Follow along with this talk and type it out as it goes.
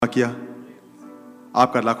किया,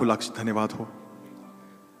 आपका लाखों लाख धन्यवाद हो।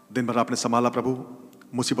 दिन भर आपने संभाला प्रभु,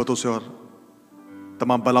 मुसीबतों से और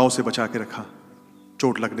तमाम बलाओं से बचा के रखा,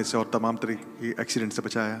 चोट लगने से और तमाम तरह की एक्सीडेंट से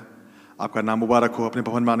बचाया। आपका नाम मुबारक हो। अपने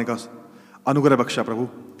भवन में आने का अनुग्रह बख्शा प्रभु,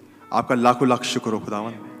 आपका लाखों लाख शुक्र हो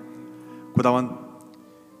खुदावन। खुदावन,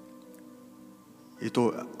 ये तो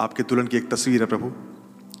आपके दुल्हन की एक तस्वीर है प्रभु,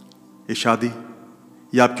 ये शादी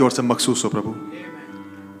ये आपकी ओर से मखसूस हो प्रभु।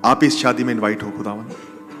 आप इस शादी में इनवाइट हो खुदावन,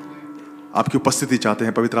 आपकी उपस्थिति चाहते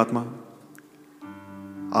हैं पवित्र आत्मा।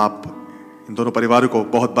 आप इन दोनों परिवारों को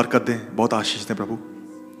बहुत बरकत दें, बहुत आशीष दें प्रभु,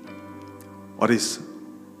 और इस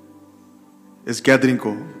गैदरिंग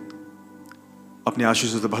को अपने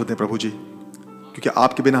आशीषों से भर दें प्रभु जी, क्योंकि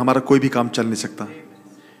आपके बिना हमारा कोई भी काम चल नहीं सकता।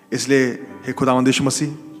 इसलिए हे खुदावंद यीशु मसीह,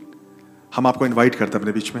 हम आपको इनवाइट करते हैं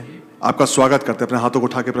अपने बीच में, आपका स्वागत करते हैं अपने हाथों को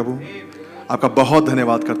उठा के प्रभु। आपका बहुत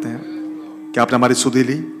धन्यवाद करते हैं कि आपने हमारी सुधि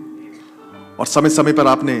ली और समय समय पर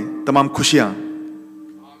आपने तमाम खुशियां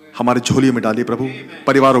हमारी झोलियों में डाली प्रभु,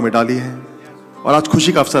 परिवारों में डाली हैं, और आज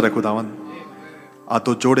खुशी का अवसर है खुदावन। आज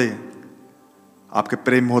तो जोड़े आपके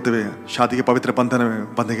प्रेम में होते हुए शादी के पवित्र बंधन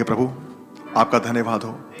में बंधेंगे प्रभु। आपका धन्यवाद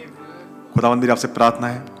हो खुदावन। मेरी आपसे प्रार्थना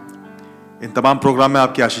है, इन तमाम प्रोग्राम में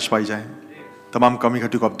आपकी आशीष पाई जाए, तमाम कमी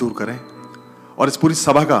घटी को आप दूर करें, और इस पूरी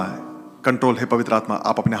सभा का कंट्रोल है पवित्र आत्मा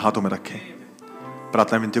आप अपने हाथों में रखें।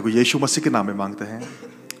 प्रार्थना विनती को यीशु मसीह के नाम में मांगते हैं,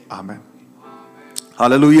 आमीन।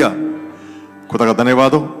 हालेलुया। खुदा का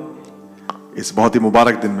धन्यवाद हो इस बहुत ही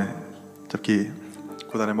मुबारक दिन में, जबकि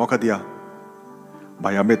खुदा ने मौका दिया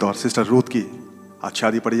भाई अमित और सिस्टर रूथ की आज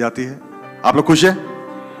शादी पड़ी जाती है। आप लोग खुश हैं?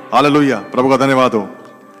 हालेलुया। प्रभु का धन्यवाद हो।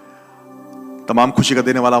 तमाम खुशी का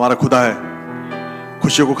देने वाला हमारा खुदा है,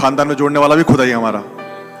 खुशियों को खानदान में जोड़ने वाला भी खुदा ही हमारा।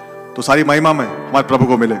 तो सारी महिमा में हमारे प्रभु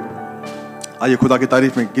को मिले। आइए खुदा की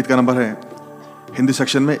तारीफ में गीत का नंबर है हिंदी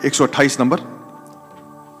सेक्शन में 128 नंबर,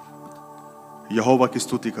 यहोवा की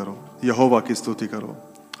स्तुति करो, यहोवा की स्तुति करो।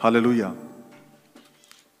 हालेलुया।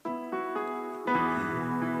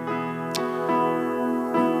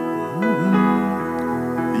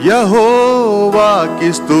 यहोवा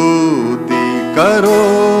की स्तुति करो,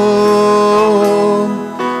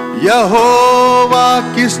 यहोवा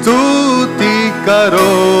की स्तुति करो,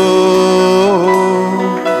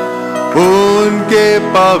 उनके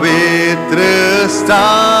पवित्र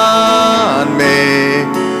स्थान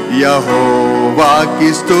में यहोवा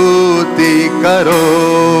की स्तुति करो,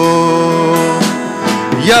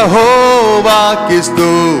 यहोवा की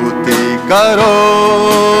स्तुति करो,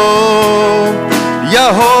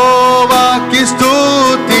 यहोवा की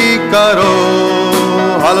स्तुति करो।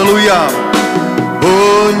 हालेलुया।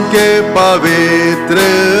 उनके पवित्र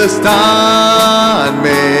स्थान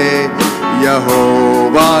में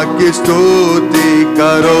यहोवा की स्तुति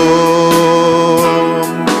करो,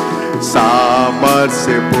 सामर्थ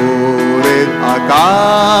से पूरे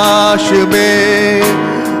आकाश में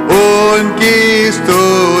उनकी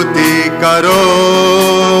स्तुति करो।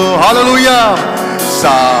 हालेलुया।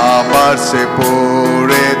 सामर्थ से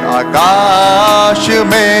पूरे आकाश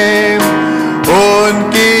में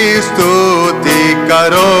उनकी स्तुति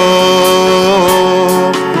करो,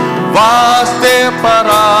 वास्ते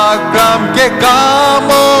पराक्रम के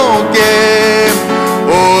कामों के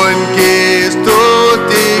उनकी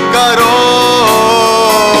स्तुति करो,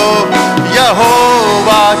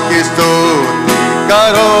 यहोवा की स्तुति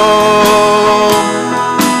करो,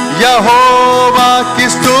 यहोवा की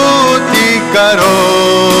स्तुति करो,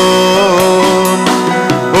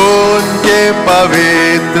 उनके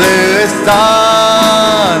पवित्र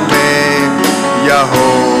स्थान में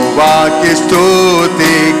यहोवा की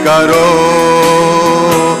स्तुति करो।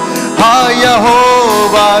 हाँ,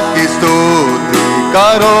 यहोवा की स्तुति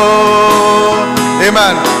करो।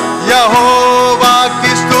 आमीन। यहोवा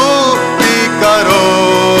की स्तुति करो,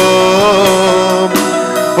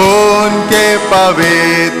 उनके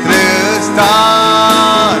पवित्र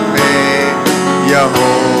स्थान में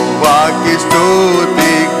यहोवा की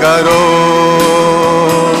स्तुति करो।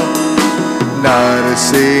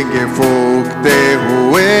 नरसिंह फूंकते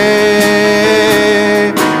हुए,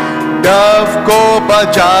 डफ को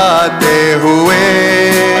बजाते हुए,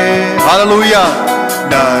 हालेलुया।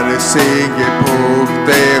 नरसिंह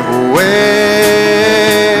फूंकते हुए,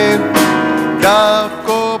 डफ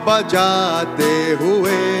को बजाते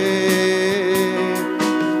हुए,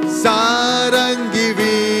 सारंगी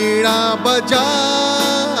वीणा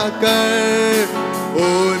बजाकर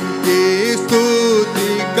उनकी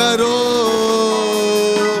स्तुति करो,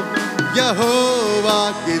 यहोवा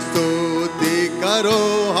की स्तुति करो।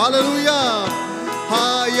 हालेलुया।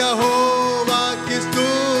 हाँ, यहोवा की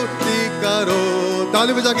स्तुति करो।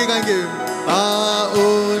 ताली बजा के गाएंगे। हाँ,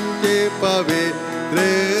 उनके पवित्र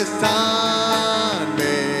स्थान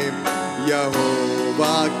में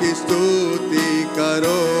यहोवा की स्तुति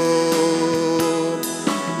करो,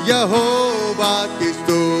 यहोवा की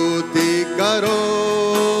स्तुति करो,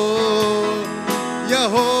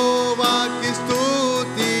 यहोवा की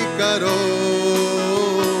स्तुति करो,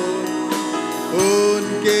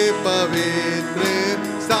 उनके पवित्र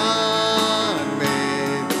स्थान में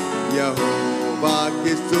यहोवा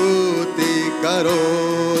की स्तुति करो।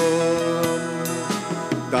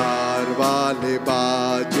 तार वाले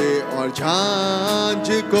बाजे और झांझ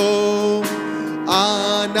को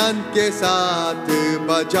आनंद के साथ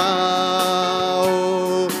बजाओ,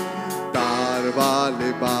 तार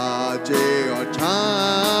वाले बाजे और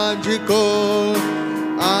झांझ को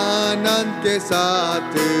आनंद के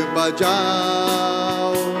साथ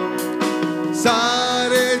बजाओ।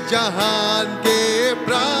 सारे जहान के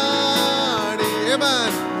प्राणी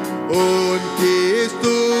उनकी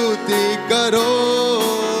स्तुति करो,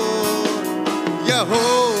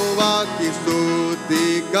 यहोवा की स्तुति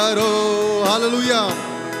करो। हालेलुया।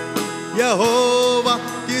 यहोवा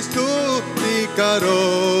की स्तुति करो,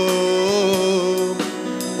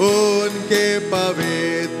 उनके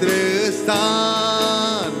पवित्र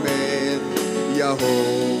स्थान में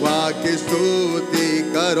यहोवा की स्तुति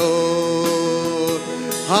करो।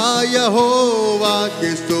 हाँ, यहोवा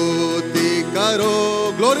की स्तुति करो।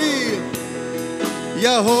 ग्लोरी।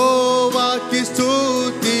 यहोवा की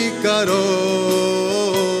स्तुति करो,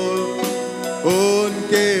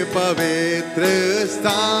 उनके पवित्र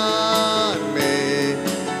स्थान में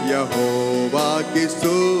यहोवा की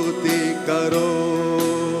स्तुति करो।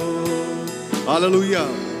 हालेलुया।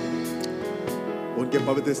 उनके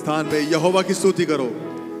पवित्र स्थान में यहोवा की स्तुति करो,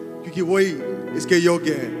 क्योंकि वही इसके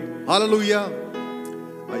योग्य है। हालेलुया।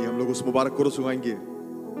 आइए हम लोग उस मुबारक कोरस सुनाएंगे,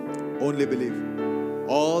 only believe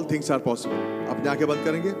all things are possible. अपनी आंखें बंद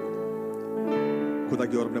करेंगे, खुदा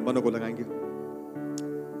की ओर अपने मनों को लगाएंगे।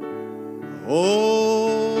 Only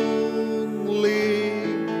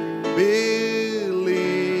believe,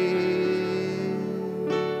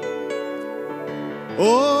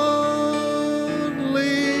 only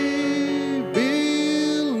believe,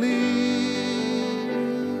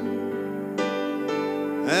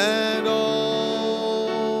 and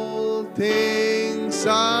all things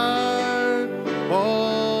are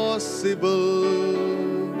possible.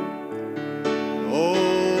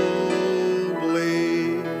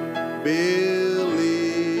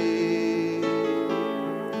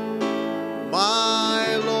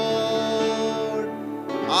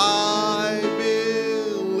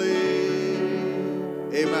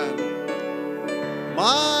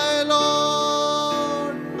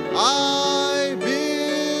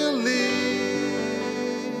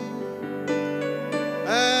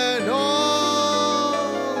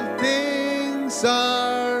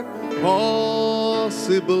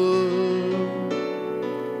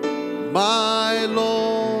 My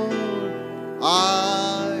Lord,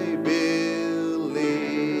 I believe.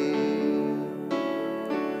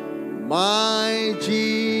 My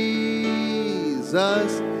Jesus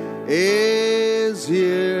is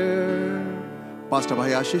here. Pastor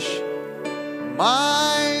Bhai Ashish.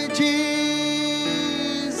 My Jesus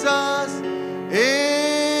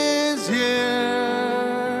is here,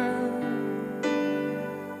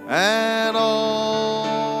 and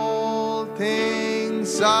all things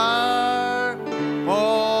are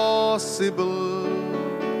possible.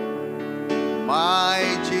 My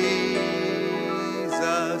Jesus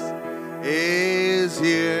is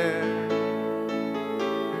here.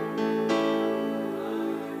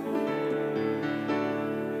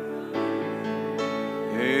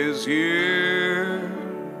 Is here.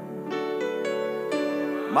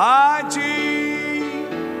 My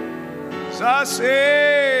Jesus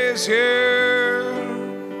is here,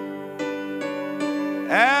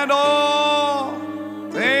 and all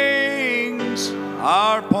things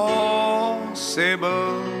are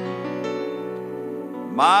possible.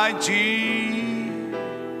 My Jesus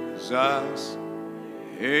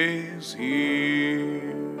is here.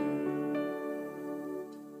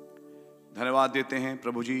 धन्यवाद देते हैं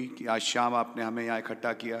प्रभु जी कि आज शाम आपने हमें यहाँ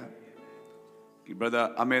इकट्ठा किया, कि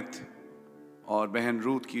ब्रदर अमित और बहन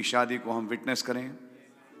रूथ की शादी को हम विटनेस करें।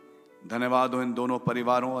 धन्यवाद हो इन दोनों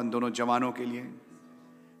परिवारों, इन दोनों जवानों के लिए।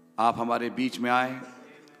 आप हमारे बीच में आए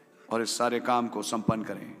और इस सारे काम को संपन्न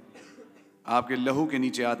करें। आपके लहू के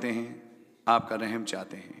नीचे आते हैं, आपका रहम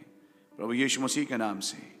चाहते हैं, प्रभु यीशु मसीह के नाम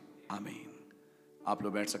से, आमीन। आप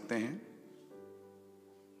लोग बैठ सकते हैं।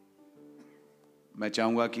 मैं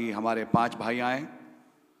चाहूँगा कि हमारे 5 भाई आएं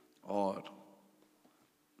और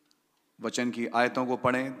वचन की आयतों को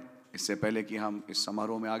पढ़ें, इससे पहले कि हम इस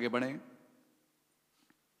समारोह में आगे बढ़ें।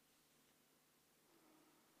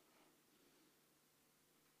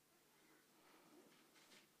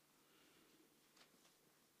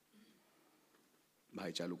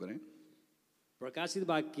 भाई चालू करें। प्रकाशित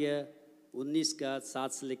वाक्य 19 का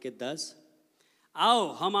 7 से लेकर 10। आओ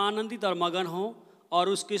हम आनंदित और मगन हों और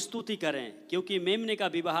उसकी स्तुति करें, क्योंकि मेमने का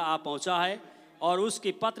विवाह आ पहुंचा है और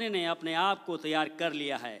उसकी पत्नी ने अपने आप को तैयार कर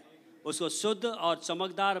लिया है। उसको शुद्ध और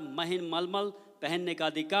चमकदार महीन मलमल पहनने का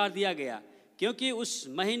अधिकार दिया गया, क्योंकि उस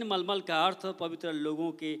महीन मलमल का अर्थ पवित्र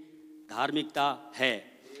लोगों की धार्मिकता है।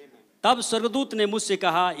 तब स्वर्गदूत ने मुझसे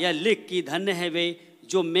कहा, यह लिख कि धन्य है वे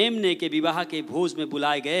जो मेमने के विवाह के भोज में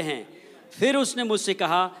बुलाए गए हैं। फिर उसने मुझसे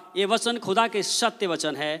कहा, ये वचन खुदा के सत्य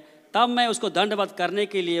वचन है। तब मैं उसको दंडवत करने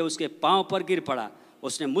के लिए उसके पांव पर गिर पड़ा।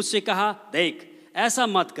 उसने मुझसे कहा, देख ऐसा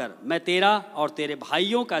मत कर, मैं तेरा और तेरे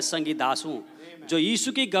भाइयों का संगी दास हूँ जो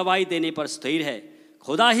यीशु की गवाही देने पर स्थिर है।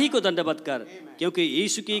 खुदा ही को दंडवत कर, क्योंकि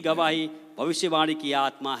यीशु की गवाही भविष्यवाणी की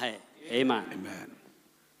आत्मा है। आमीन।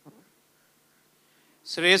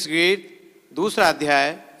 श्रेष्ठ गीत 2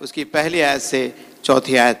 अध्याय उसकी पहली आयत से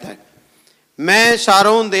 4 आयत तक। मैं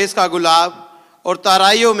शारोन देश का गुलाब और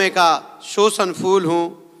ताराइयों में का शोषण फूल हूँ।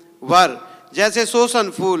 वर जैसे शोषण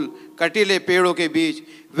फूल कटीले पेड़ों के बीच,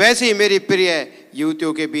 वैसे ही मेरी प्रिय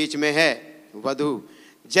युवतियों के बीच में है। वधु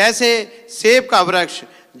जैसे सेब का वृक्ष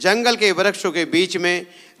जंगल के वृक्षों के बीच में,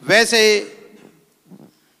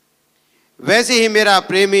 वैसे ही मेरा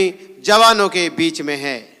प्रेमी जवानों के बीच में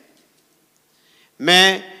है।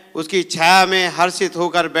 मैं उसकी छाया में हर्षित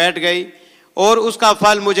होकर बैठ गई और उसका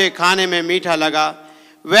फल मुझे खाने में मीठा लगा।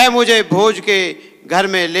 वह मुझे भोज के घर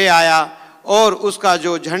में ले आया और उसका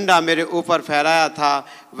जो झंडा मेरे ऊपर फहराया था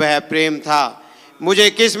वह प्रेम था। मुझे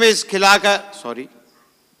किशमिश खिलाकर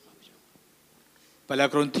पहला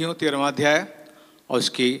कुरिन्थियों 13वां अध्याय और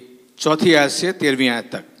उसकी 4 आयत से 13वीं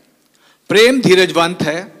आयत तक। प्रेम धीरजवंत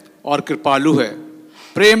है और कृपालु है।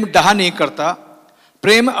 प्रेम डाह नहीं करता,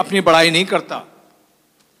 प्रेम अपनी बड़ाई नहीं करता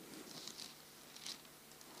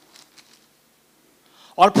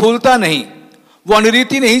और फूलता नहीं। वो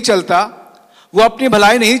अनरीति नहीं चलता, वो अपनी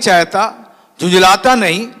भलाई नहीं चाहता, झुंझलाता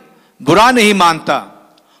नहीं, बुरा नहीं मानता,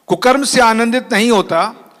 कुकर्म से आनंदित नहीं होता,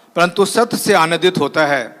 परंतु सत्य से आनंदित होता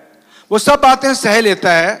है। वो सब बातें सह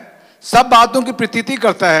लेता है, सब बातों की प्रतीति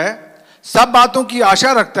करता है, सब बातों की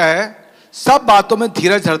आशा रखता है, सब बातों में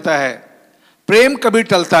धीरज धरता है। प्रेम कभी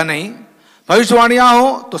टलता नहीं। भविष्यवाणियां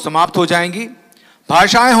हो तो समाप्त हो जाएंगी,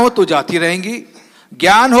 भाषाएं हो तो जाती रहेंगी,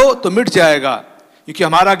 ज्ञान हो तो मिट जाएगा, क्योंकि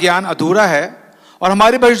हमारा ज्ञान अधूरा है और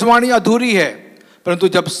हमारी भविष्यवाणी अधूरी है। परंतु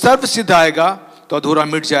जब सर्व सिद्ध आएगा तो अधूरा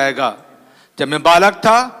मिट जाएगा। जब मैं बालक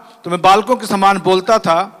था तो मैं बालकों के समान बोलता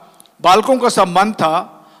था, बालकों का सब मन था,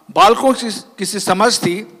 बालकों की सी समझ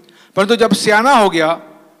थी। परंतु जब सियाना हो गया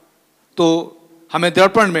तो हमें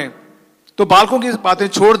दर्पण में तो बालकों की बातें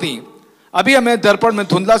छोड़ दी। अभी हमें दर्पण में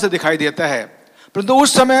धुंधला से दिखाई देता है, परंतु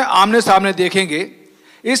उस समय आमने सामने देखेंगे।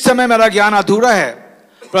 इस समय मेरा ज्ञान अधूरा है,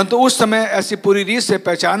 परंतु उस समय ऐसी पूरी रीत से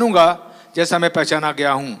पहचानूंगा जैसा मैं पहचाना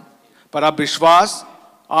गया हूं। पर अब विश्वास,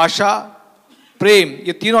 आशा, प्रेम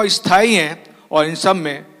ये तीनों स्थायी हैं और इन सब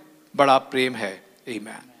में बड़ा प्रेम है।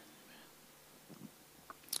 आमीन।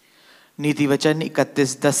 नीति वचन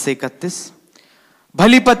 31:10 से 31।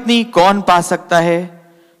 भली पत्नी कौन पा सकता है,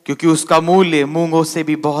 क्योंकि उसका मूल्य मूंगों से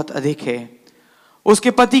भी बहुत अधिक है।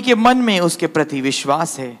 उसके पति के मन में उसके प्रति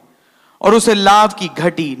विश्वास है और उसे लाभ की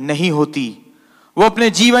घटी नहीं होती। वो अपने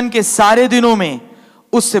जीवन के सारे दिनों में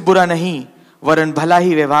उससे बुरा नहीं वरन भला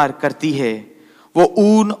ही व्यवहार करती है। वो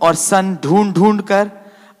ऊन और सन ढूंढ ढूंढ कर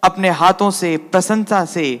अपने हाथों से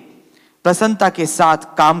प्रसन्नता के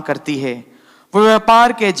साथ काम करती है। वो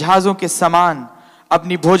व्यापार के जहाजों के समान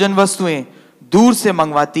अपनी भोजन वस्तुएं दूर से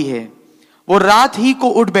मंगवाती है। वो रात ही को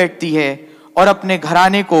उठ बैठती है और अपने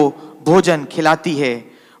घराने को भोजन खिलाती है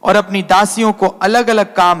और अपनी दासियों को अलग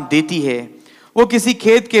अलग काम देती है। वो किसी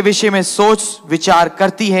खेत के विषय में सोच विचार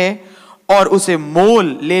करती है और उसे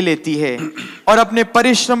मोल ले लेती है और अपने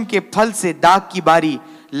परिश्रम के फल से दाख की बारी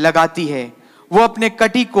लगाती है। वो अपने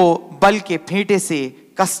कटी को बल के फेंटे से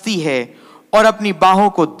कसती है और अपनी बाहों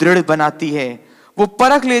को दृढ़ बनाती है। वो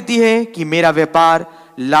परख लेती है कि मेरा व्यापार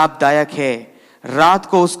लाभदायक है। रात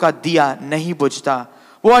को उसका दिया नहीं बुझता।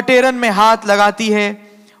 वो अटेरन में हाथ लगाती है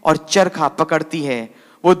और चरखा पकड़ती है।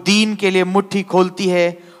 वो दीन के लिए मुट्ठी खोलती है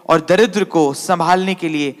और दरिद्र को संभालने के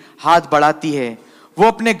लिए हाथ बढ़ाती है। वो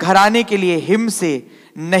अपने घराने के लिए हिम से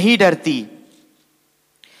नहीं डरती,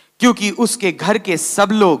 क्योंकि उसके घर के सब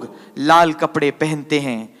लोग लाल कपड़े पहनते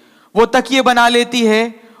हैं। वो तकिए बना लेती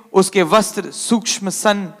है, उसके वस्त्र सूक्ष्म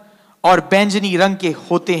सन और बैंजनी रंग के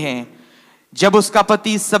होते हैं। जब उसका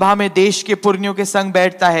पति सभा में देश के पुरनियों के संग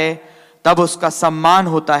बैठता है तब उसका सम्मान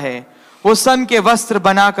होता है। वो सन के वस्त्र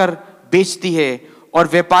बनाकर बेचती है और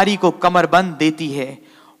व्यापारी को कमरबंद देती है।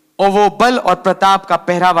 और वो बल और प्रताप का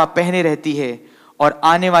पहरावा पहने रहती है और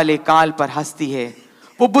आने वाले काल पर हंसती है।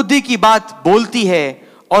 वो बुद्धि की बात बोलती है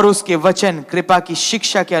और उसके वचन कृपा की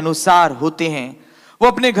शिक्षा के अनुसार होते हैं। वो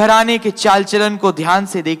अपने घराने के चाल चलन को ध्यान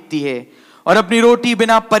से देखती है और अपनी रोटी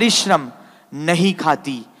बिना परिश्रम नहीं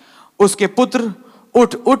खाती। उसके पुत्र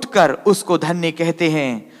उठ उठकर उसको धन्य कहते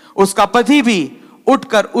हैं, उसका पति भी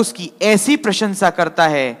उठकर उसकी ऐसी प्रशंसा करता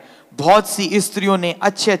है। बहुत सी स्त्रियों ने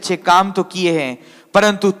अच्छे अच्छे काम तो किए हैं,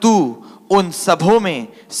 परंतु तू उन सबों में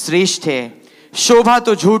श्रेष्ठ है। शोभा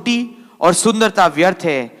तो झूठी और सुंदरता व्यर्थ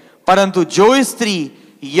है, परंतु जो स्त्री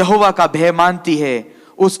यहोवा का भय मानती है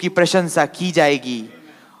उसकी प्रशंसा की जाएगी।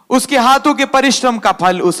 उसके हाथों के परिश्रम का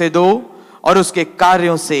फल उसे दो और उसके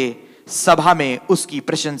कार्यों से सभा में उसकी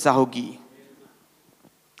प्रशंसा होगी।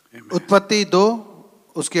 उत्पत्ति 2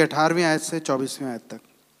 उसकी 18वीं आयत से 24वीं आयत तक।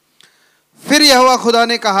 फिर यहोवा खुदा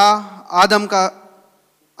ने कहा,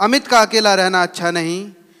 अमित का अकेला रहना अच्छा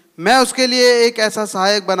नहीं, मैं उसके लिए एक ऐसा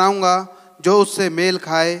सहायक बनाऊंगा जो उससे मेल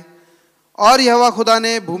खाए। और यहोवा खुदा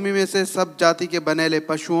ने भूमि में से सब जाति के बनेले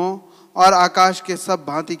पशुओं और आकाश के सब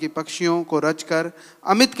भांति के पक्षियों को रचकर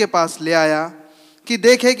अमित के पास ले आया कि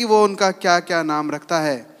देखे कि वो उनका क्या क्या नाम रखता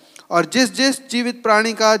है। और जिस जिस जीवित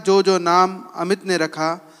प्राणी का जो जो नाम अमित ने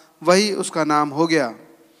रखा वही उसका नाम हो गया।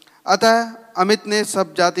 अतः अमित ने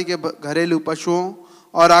सब जाति के घरेलू पशुओं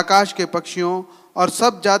और आकाश के पक्षियों और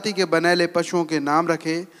सब जाति के बनेले पशुओं के नाम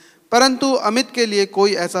रखे, परंतु अमित के लिए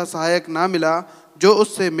कोई ऐसा सहायक ना मिला जो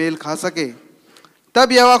उससे मेल खा सके।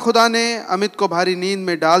 तब यहोवा खुदा ने अमित को भारी नींद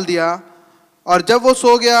में डाल दिया, और जब वो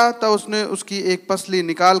सो गया तब उसने उसकी एक पसली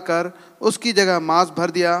निकाल कर उसकी जगह मांस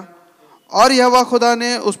भर दिया। और यहोवा खुदा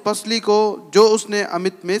ने उस पसली को जो उसने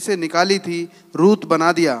अमित में से निकाली थी रूत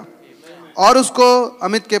बना दिया और उसको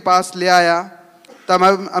अमित के पास ले आया।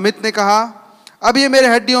 तब अमित ने कहा, अब ये मेरे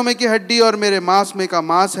हड्डियों में की हड्डी और मेरे मांस में का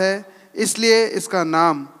मांस है, इसलिए इसका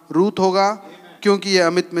नाम रूत होगा, क्योंकि ये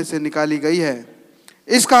अमित में से निकाली गई है।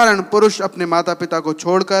 इस कारण पुरुष अपने माता पिता को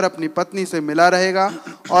छोड़कर अपनी पत्नी से मिला रहेगा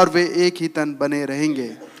और वे एक ही तन बने रहेंगे।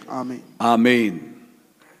 आमीन। आमीन।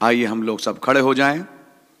 आइए हम लोग सब खड़े हो जाएं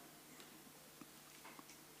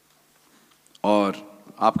और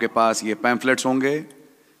आपके पास ये पैम्फलेट्स होंगे।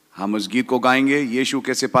 हम उस गीत को गाएंगे, यीशु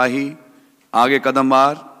के सिपाही आगे कदम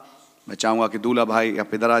बार। मैं चाहूंगा कि दूल्हा भाई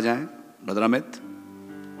आप इधर आ जाएं, ब्रदर अमित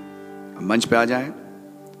मंच पे आ जाएं।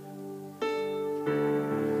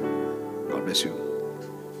 God bless you.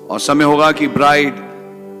 और समय होगा कि ब्राइड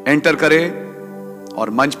एंटर करे और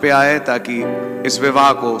मंच पे आए ताकि इस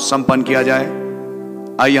विवाह को संपन्न किया जाए।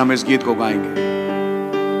 आइए हम इस गीत को गाएंगे।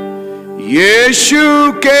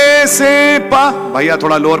 यीशु के सिपाही, भैया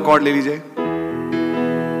थोड़ा लोअर कॉर्ड ले लीजिए।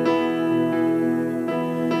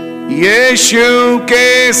 यीशु के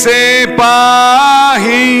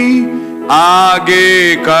सिपाही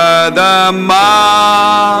आगे कदम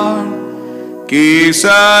मार, की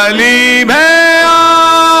सलीब है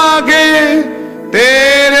आगे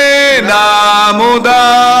तेरे नाम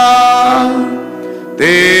उदार,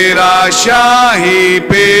 तेरा शाही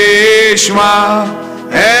पेशवा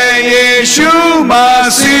है यीशु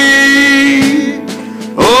मसीह,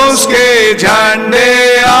 उसके झंडे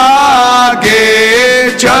आगे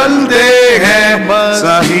चलते हैं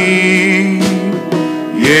सही।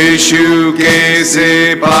 यीशु के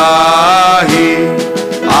सिपाही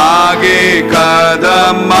आगे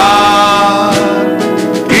कदम मार,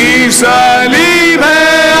 की सलीब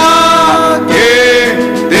है आगे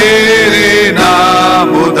तेरे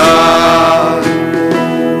नाम उदार,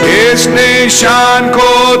 इस निशान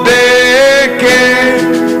को देख के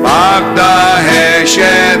भागता है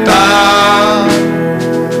शैतान,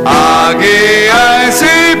 आगे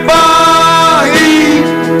ऐसी पाही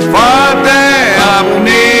फतेह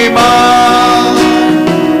अपनी बात,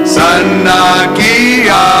 सन्ना की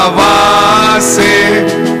आवाज से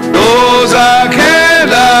दोज़ख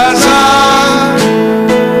लज़ार,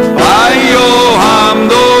 भाइयों हम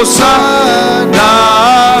दो सना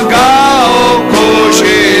गाओ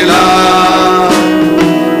खुशिला,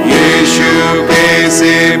 यीशु के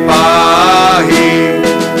सिपाही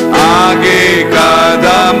आगे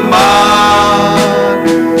कदम मार,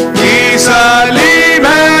 की सलीब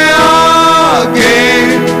है आगे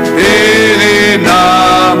तेरे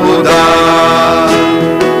नाम उदार,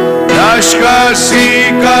 लश्कर सी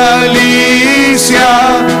कलीसिया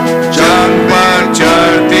जंग पर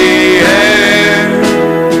चढ़ती है,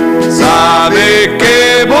 साबिक के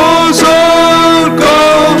बुजुर्ग को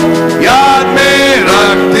याद में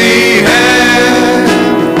रखती है,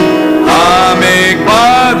 हम एक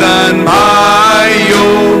बदन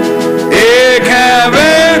भाइयों एक है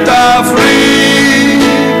वे तफरीक,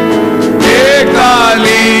 एक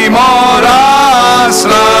तालीम और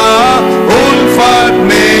आसरा उल्फत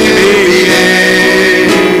में लिए,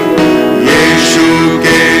 यीशु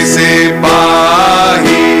के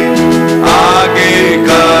सिपाही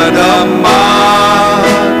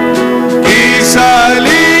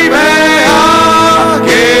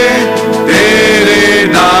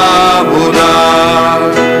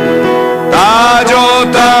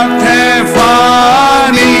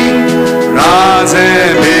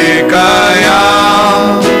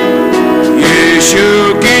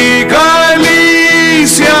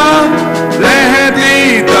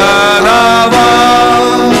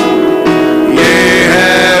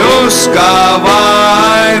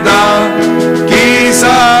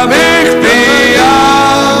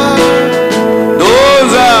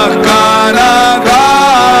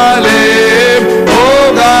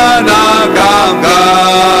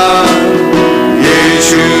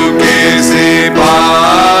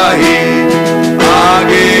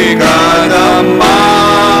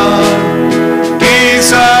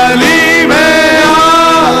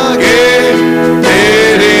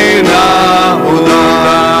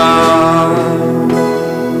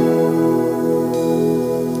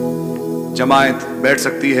जमायत बैठ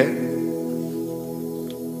सकती है।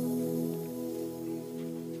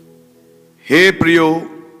 हे प्रियो,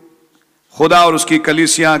 खुदा और उसकी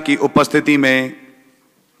कलीसिया की उपस्थिति में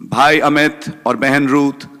भाई अमित और बहन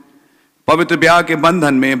रूथ पवित्र ब्याह के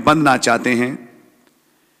बंधन में बंधना चाहते हैं।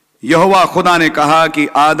 यहोवा खुदा ने कहा कि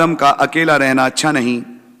आदम का अकेला रहना अच्छा नहीं,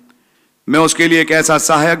 मैं उसके लिए एक ऐसा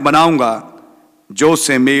सहायक बनाऊंगा जो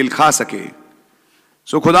उससे मेल खा सके।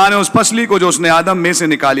 सो खुदा ने उस पसली को जो उसने आदम में से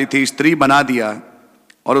निकाली थी स्त्री बना दिया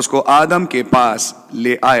और उसको आदम के पास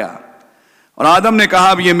ले आया। और आदम ने कहा,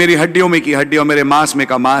 अब ये मेरी हड्डियों में की हड्डी और मेरे मांस में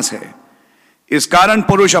का मांस है। इस कारण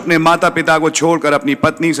पुरुष अपने माता पिता को छोड़कर अपनी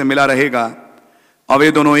पत्नी से मिला रहेगा और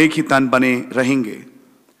वे दोनों एक ही तन बने रहेंगे।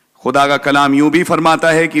 खुदा का कलाम यूं भी फरमाता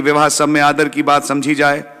है कि विवाह सब में आदर की बात समझी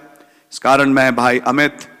जाए। इस कारण मैं भाई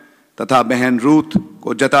अमित तथा बहन रूथ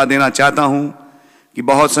को जता देना चाहता हूं कि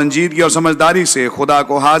बहुत संजीदगी और समझदारी से खुदा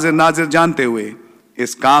को हाजिर नाजिर जानते हुए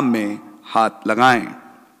इस काम में हाथ लगाएं।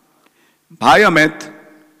 भाई अमित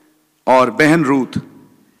और बहन रूथ,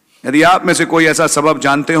 यदि आप में से कोई ऐसा सबब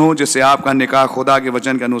जानते हो जिससे आपका निकाह खुदा के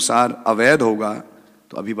वचन के अनुसार अवैध होगा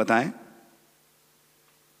तो अभी बताएं।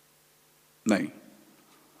 नहीं।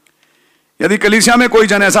 यदि कलीसिया में कोई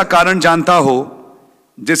जन ऐसा कारण जानता हो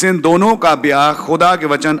जिससे इन दोनों का ब्याह खुदा के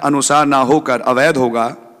वचन अनुसार ना होकर अवैध होगा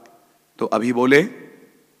तो अभी बोले,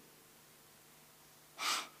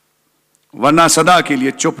 वरना सदा के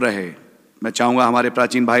लिए चुप रहे। मैं चाहूंगा हमारे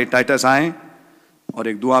प्राचीन भाई टाइटस आए और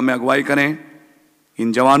एक दुआ में अगुवाई करें।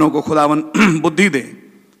 इन जवानों को खुदावन बुद्धि दे,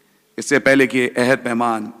 इससे पहले कि अहद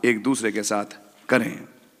पैमान एक दूसरे के साथ करें।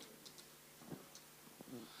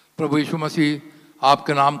 प्रभु यीशु मसीह,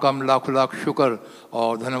 आपके नाम का हम लाख लाख शुक्र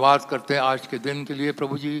और धन्यवाद करते हैं आज के दिन के लिए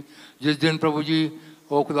प्रभु जी, जिस दिन प्रभु जी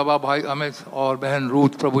ओ खुदा भाई अमित और बहन रूथ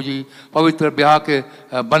प्रभु जी पवित्र ब्याह के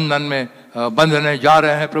बंधन में बंधने जा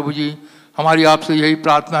रहे हैं। प्रभु जी, हमारी आपसे यही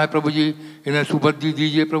प्रार्थना है प्रभु जी, इन्हें सुबुद्धि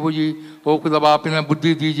दीजिए प्रभु जी। ओ खुदा आप इन्हें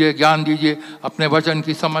बुद्धि दीजिए, ज्ञान दीजिए, अपने वचन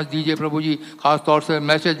की समझ दीजिए प्रभु जी। खास तौर से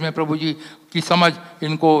मैसेज में प्रभु जी की समझ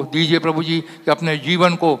इनको दीजिए प्रभु जी, कि अपने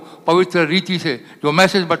जीवन को पवित्र रीति से जो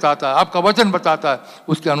मैसेज बताता है, आपका वचन बताता है,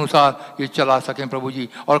 उसके अनुसार ये चला सकें प्रभु जी।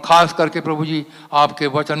 और ख़ास करके प्रभु जी आपके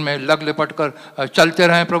वचन में लग लिपट कर चलते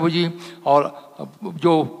रहें प्रभु जी। और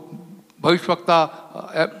जो भविष्यवक्ता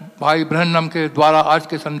भाई ब्रहनम के द्वारा आज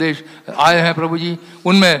के संदेश आए हैं प्रभु जी,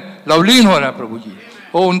 उनमें लवलीन हो रहे हैं प्रभु जी।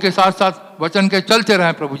 वो उनके साथ साथ वचन के चलते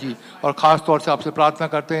रहें प्रभु जी। और ख़ास तौर से आपसे प्रार्थना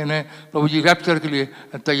करते हैं इन्हें प्रभु जी रैप्चर के लिए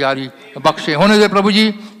तैयारी बख्शे होने दे प्रभु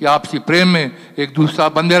जी। या आपसी प्रेम में एक दूसरा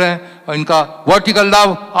बंधे रहें और इनका वर्टिकल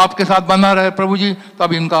लव आपके साथ बना रहे प्रभु जी,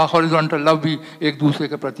 तब इनका हॉरिजॉन्टल लव भी एक दूसरे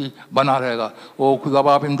के प्रति बना रहेगा। वो खुदा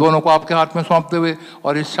आप इन दोनों को आपके हाथ में सौंपते हुए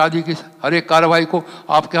और इस शादी की हर एक कार्रवाई को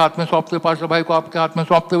आपके हाथ में सौंपते हुए, पास्टर भाई को आपके हाथ में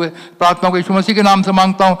सौंपते हुए प्रार्थना को यीशु मसीह के नाम से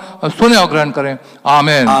मांगता हूँ, सुने और ग्रहण करें।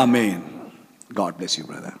 आमीन आमीन। God bless you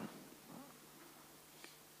brother.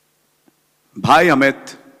 भाई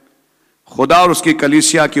अमित, खुदा और उसकी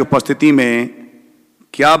कलीसिया की उपस्थिति में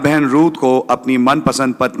क्या बहन रूथ को अपनी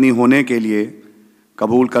मनपसंद पत्नी होने के लिए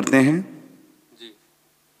कबूल करते हैं? जी।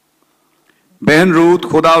 बहन रूथ,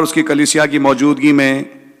 खुदा और उसकी कलीसिया की मौजूदगी में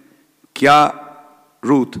क्या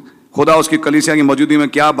खुदा उसकी कलीसिया की मौजूदगी में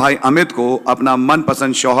क्या भाई अमित को अपना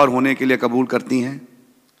मनपसंद शौहर होने के लिए कबूल करती हैं?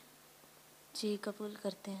 जी, कबूल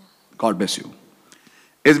करते हैं। God bless you.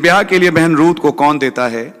 इस ब्याह के लिए बहन रूथ को कौन देता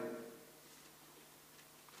है?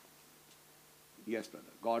 Yes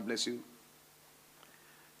brother, God bless you.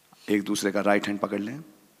 एक दूसरे का राइट हैंड पकड़ लें।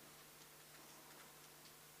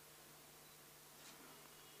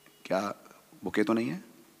 क्या बुके तो नहीं है?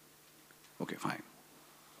 Okay fine.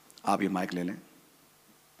 आप ये माइक ले लें,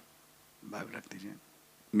 बाइबल रख दीजिए,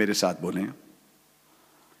 मेरे साथ बोलें।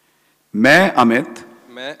 मैं अमित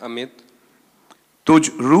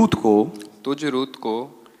तुझ रूथ को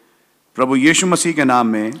प्रभु यीशु मसीह के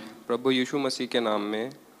नाम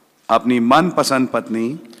में अपनी मनपसंद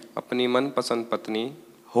पत्नी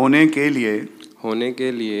होने के लिए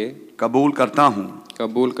कबूल करता हूँ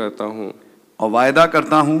और वायदा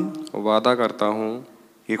करता हूँ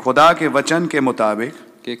कि खुदा के वचन के मुताबिक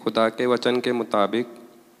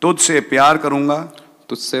तुझसे प्यार करूँगा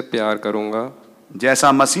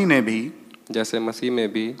जैसा मसीह ने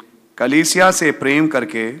भी कलीसिया से प्रेम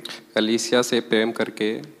करके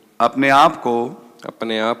अपने आप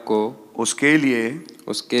को उसके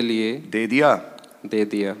लिए दे दिया।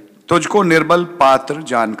 तुझको निर्बल पात्र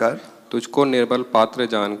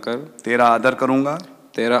जानकर तेरा आदर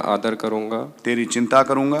करूँगा, तेरी चिंता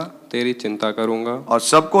करूँगा और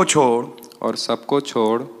सबको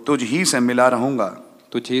छोड़ तुझ ही से मिला रहूँगा।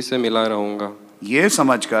 ये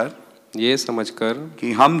समझकर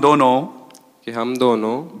कि हम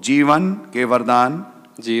दोनों जीवन के वरदान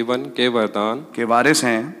जीवन के वरदान के वारिस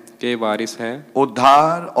हैं, के वारिस हैं,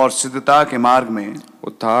 उद्धार और सिद्धता के मार्ग में,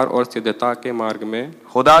 उद्धार और सिद्धता के मार्ग में,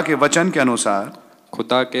 खुदा के वचन के अनुसार,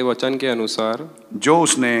 खुदा के वचन के अनुसार, जो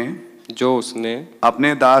उसने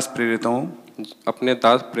अपने दास प्रेरितों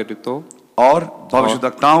और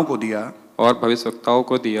भविष्यद्वक्ताओं को दिया,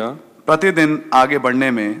 प्रतिदिन आगे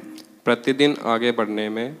बढ़ने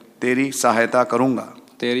में तेरी सहायता करूंगा।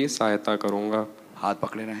 हाथ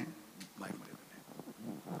पकड़े रहें।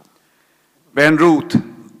 बहन रूथ,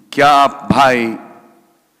 क्या आप भाई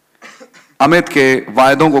अमित के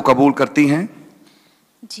वायदों को कबूल करती हैं?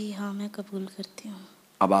 जी हाँ, मैं कबूल करती हूँ।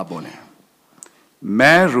 अब आप बोलें।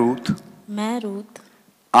 मैं रूथ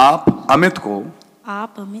आप अमित को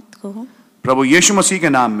प्रभु यीशु मसीह के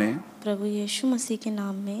नाम में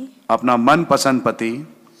अपना मनपसंद पति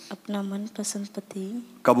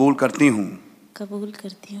कबूल करती हूँ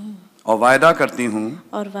और वायदा करती हूँ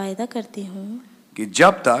कि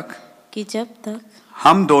जब तक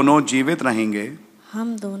हम दोनों जीवित रहेंगे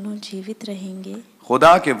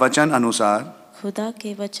खुदा के वचन अनुसार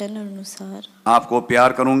आपको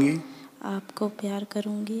प्यार करूंगी,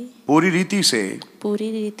 पूरी रीति से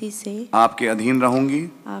आपके अधीन रहूंगी,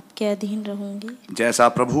 जैसा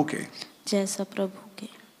प्रभु के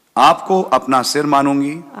आपको अपना सिर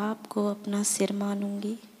मानूंगी,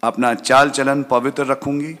 अपना चाल चलन पवित्र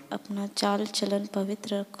रखूंगी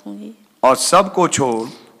और सबको छोड़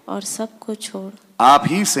आप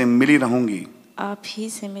ही से मिली रहूंगी।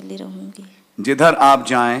 जिधर आप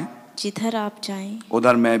जाएं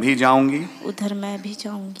उधर मैं भी जाऊंगी,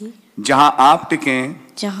 जहां आप टिकें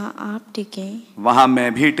वहां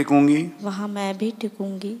मैं भी टिकूंगी।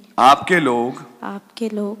 आपके लोग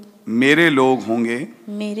मेरे लोग होंगे,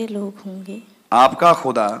 आपका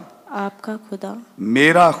खुदा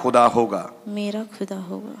मेरा खुदा होगा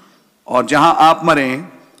और जहां आप मरे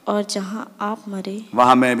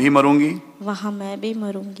वहां मैं भी मरूंगी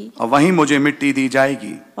और वहीं मुझे मिट्टी दी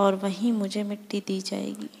जाएगी।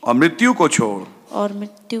 और मृत्यु को छोड़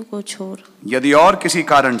यदि और किसी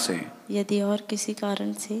कारण से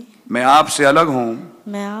मैं आपसे अलग हूं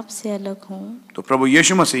तो प्रभु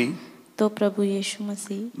यीशु मसीह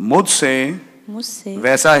मुझसे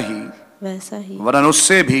वैसा ही वरन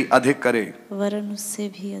उससे भी अधिक करे।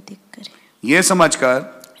 ये समझकर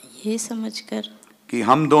कि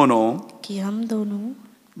हम दोनों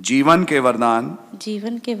जीवन के वरदान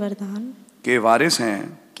के वारिस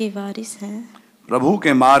हैं। प्रभु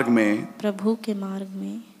के मार्ग में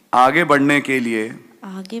आगे बढ़ने के लिए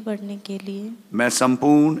मैं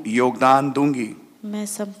संपूर्ण योगदान दूंगी।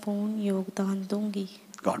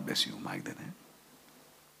 God bless you. माइक दे दें।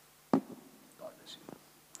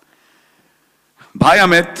 भाई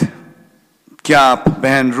अमित, क्या आप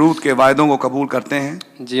बहन रूथ के वायदों को कबूल करते हैं?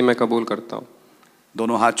 जी, मैं कबूल करता हूँ।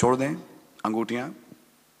 दोनों हाथ छोड़ दें, अंगूठियां।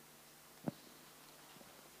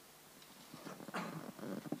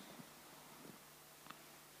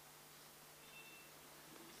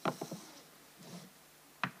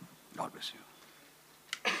 God bless you.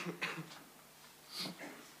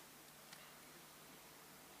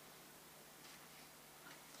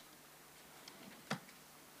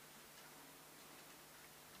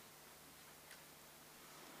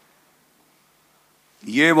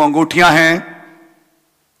 ये वो अंगूठियां हैं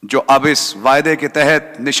जो अब इस वायदे के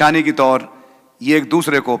तहत निशानी की तौर ये एक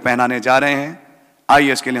दूसरे को पहनाने जा रहे हैं।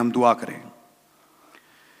 आइए इसके लिए हम दुआ करें।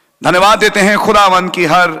 धन्यवाद देते हैं खुदावन की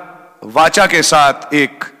हर वाचा के साथ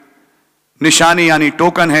एक निशानी यानी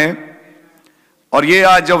टोकन है, और ये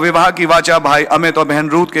आज जब विवाह की वाचा भाई अमित और बहन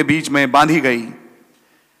रूथ के बीच में बांधी गई,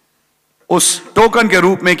 उस टोकन के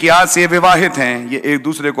रूप में कि आज से विवाहित हैं, ये एक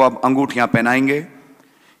दूसरे को अब अंगूठियां पहनाएंगे।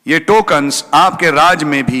 ये टोकन्स आपके राज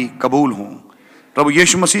में भी कबूल हों, प्रभु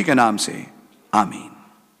यीशु मसीह के नाम से, आमीन।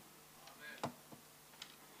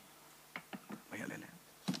 भैया ले लें।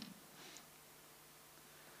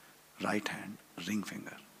 राइट हैंड रिंग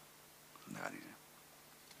फिंगर लगा दीजिए,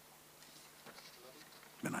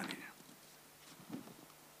 बना लीजिए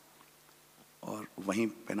और वहीं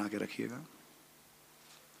पहना के रखिएगा।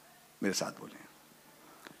 मेरे साथ बोलें।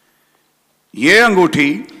 ये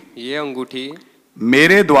अंगूठी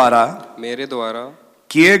मेरे द्वारा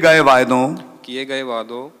किए गए वादों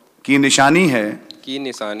की निशानी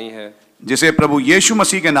है, जिसे प्रभु यीशु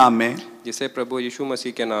मसीह के नाम में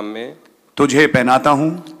तुझे पहनाता हूं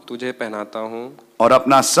और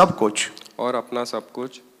अपना सब कुछ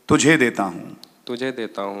तुझे देता हूं।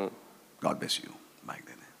 God bless you. माइक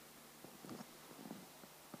दे दें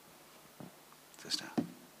सिस्टर।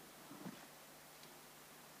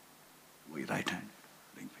 वही राइट हैंड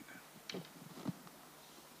रिंग फिंगर।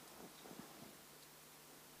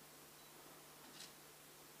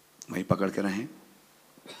 वहीं पकड़ के रहें।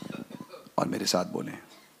 और मेरे साथ बोलें,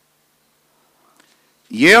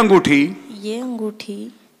 ये अंगूठी ये अंगूठी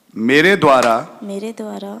मेरे द्वारा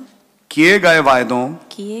किए गए वायदों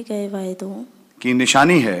की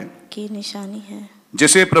निशानी है,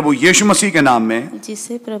 जिसे प्रभु यीशु मसीह के नाम में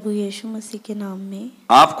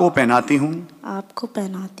आपको पहनाती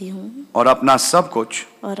हूँ और अपना सब कुछ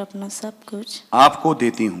आपको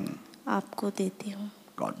देती हूँ।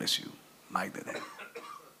 God bless you. माइक दे दें।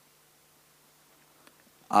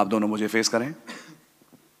 आप दोनों मुझे फेस करें।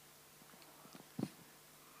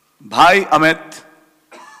 भाई अमित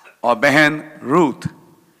और बहन रूथ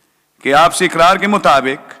के आपसी इकरार के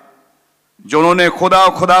मुताबिक जो उन्होंने खुदा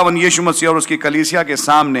और खुदावन यीशु मसीह और उसकी कलीसिया के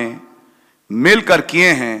सामने मिलकर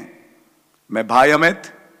किए हैं, मैं भाई अमित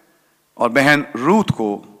और बहन रूथ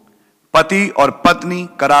को पति और पत्नी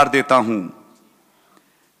करार देता हूं।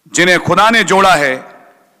 जिन्हें खुदा ने जोड़ा है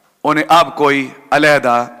उन्हें अब कोई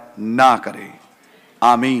अलहदा ना करे।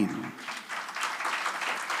 आमीन।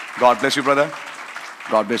 God bless you brother,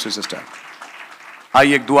 God bless you sister.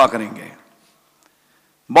 आइए एक दुआ करेंगे।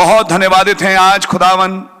 बहुत धन्यवादित हैं आज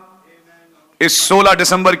खुदावन इस 16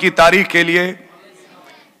 दिसंबर की तारीख के लिए।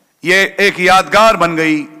 यह एक यादगार बन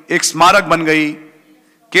गई, एक स्मारक बन गई,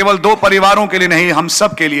 केवल 2 परिवारों के लिए नहीं, हम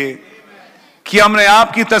सब के लिए, कि हमने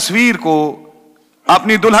आपकी तस्वीर को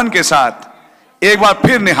अपनी दुल्हन के साथ एक बार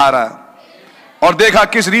फिर निहारा और देखा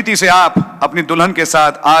किस रीति से आप अपनी दुल्हन के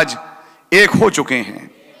साथ आज एक हो चुके हैं।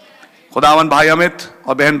 खुदावन भाई अमित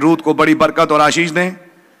और बहन रूथ को बड़ी बरकत और आशीष दें।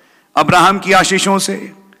 अब्राहम की आशीषों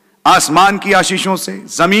से, आसमान की आशीषों से,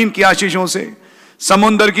 जमीन की आशीषों से,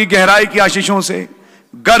 समुद्र की गहराई की आशीषों से,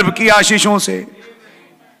 गर्भ की आशीषों से,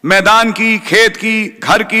 मैदान की, खेत की,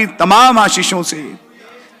 घर की तमाम आशीषों से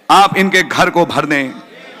आप इनके घर को भर दें।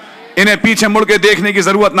 इन्हें पीछे मुड़ के देखने की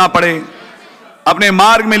जरूरत ना पड़े, अपने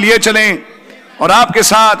मार्ग में लिए चलें और आपके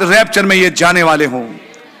साथ रैप्चर में ये जाने वाले हों।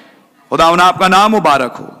 खुदावन आपका नाम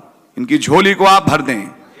मुबारक हो। इनकी झोली को आप भर दें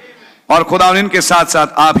और खुदावन इनके साथ साथ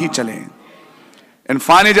आप ही चलें।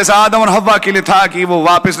 इनफानी जैसा आदम और हव्वा के लिए था कि वो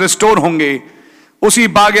वापस रिस्टोर होंगे, उसी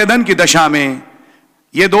बागेदन की दशा में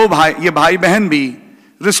ये भाई बहन भी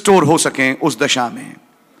रिस्टोर हो सकें उस दशा में।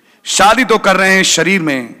 शादी तो कर रहे हैं शरीर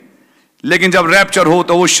में, लेकिन जब रैप्चर हो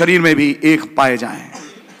तो वो शरीर में भी एक पाए जाएं।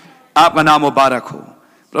 आपका नाम मुबारक हो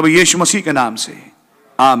प्रभु यीशु मसीह के नाम से,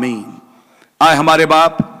 आमीन। आए हमारे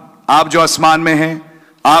बाप, आप जो आसमान में हैं,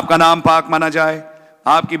 आपका नाम पाक माना जाए,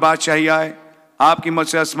 आपकी बादशाही आए, आपकी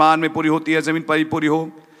मर्जी आसमान में पूरी होती है, जमीन पर ही पूरी हो।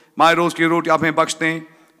 हमारे रोज की रोटी आप हमें बख्श दें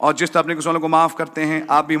और जिस तरह अपने कसूरों को माफ करते हैं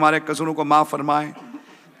आप भी हमारे कसूरों को माफ फरमाएं।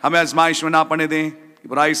 हमें आजमाइश में ना पड़ने दें,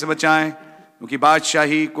 बुराई से बचाएं, क्योंकि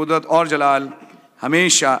बादशाही, कुदरत और जलाल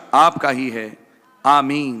हमेशा आपका ही है।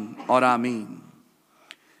 आमीन और आमीन।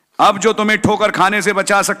 अब जो तुम्हें ठोकर खाने से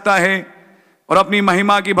बचा सकता है और अपनी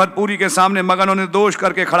महिमा की भरपूरी के सामने मगन और निर्दोष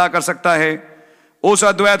करके खड़ा कर सकता है, उस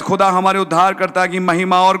अद्वैत खुदा हमारे उद्धारकर्ता की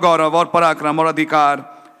महिमा और गौरव और पराक्रम और अधिकार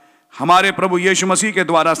हमारे प्रभु यीशु मसीह के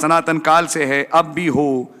द्वारा सनातन काल से है, अब भी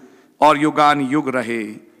हो और युगान युग रहे।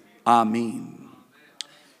 आमीन।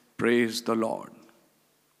 Praise the lord.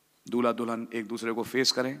 दूल्हा दुल्हन एक दूसरे को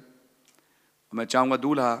फेस करें। मैं चाहूंगा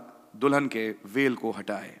दूल्हा दुल्हन के वेल को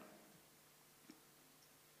हटाए।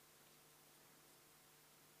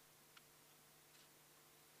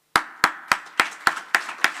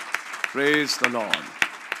 Praise the Lord.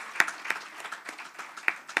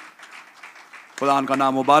 खुदा का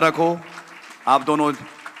नाम मुबारक हो। आप दोनों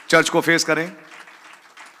चर्च को फेस करें।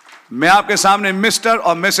 मैं आपके सामने मिस्टर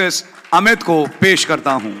और मिसेस अमित को पेश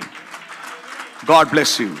करता हूं। God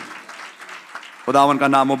bless you. खुदावन का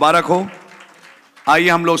नाम मुबारक हो। आइए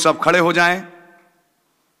हम लोग सब खड़े हो जाएं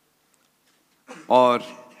और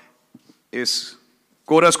इस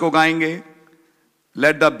कोरस को गाएंगे,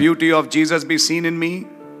 let the beauty of Jesus be seen in मी।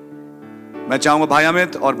 मैं चाहूंगा भाई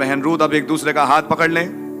अमित और बहन रूथ अब एक दूसरे का हाथ पकड़ लें,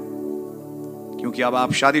 क्योंकि अब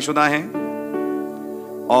आप शादीशुदा हैं,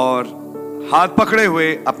 और हाथ पकड़े हुए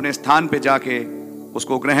अपने स्थान पे जाके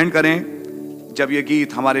उसको ग्रहण करें जब ये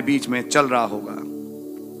गीत हमारे बीच में चल रहा होगा।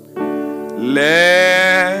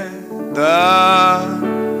 Let the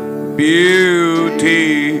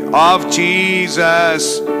beauty of Jesus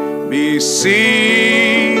be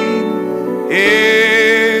seen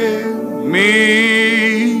in me,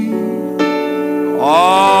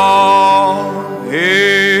 all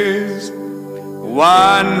His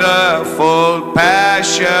wonderful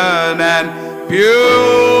passion and purity.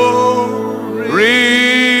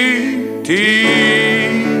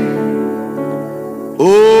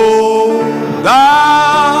 Oh,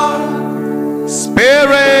 thou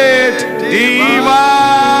Spirit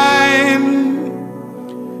divine,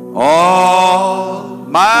 all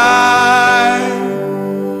my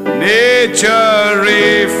nature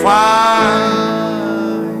refine,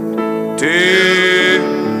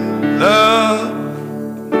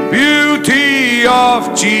 beauty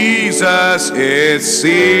of Jesus is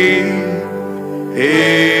seen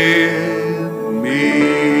in me.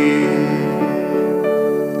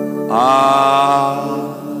 Amen.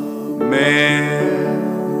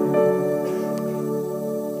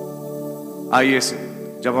 आइए से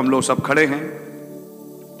जब हम लोग सब खड़े हैं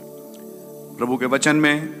प्रभु के वचन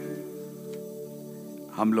में,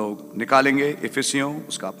 हम लोग निकालेंगे इफिसियों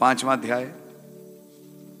उसका 5वां अध्याय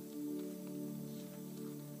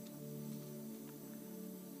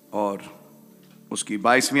और उसकी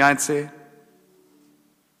 22वीं आयत से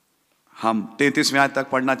हम 33वीं आयत तक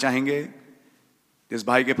पढ़ना चाहेंगे। जिस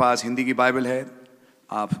भाई के पास हिंदी की बाइबल है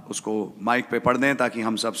आप उसको माइक पे पढ़ दें ताकि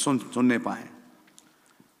हम सब सुनने पाएं।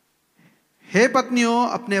 हे पत्नियों,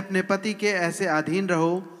 अपने अपने पति के ऐसे अधीन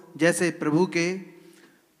रहो जैसे प्रभु के,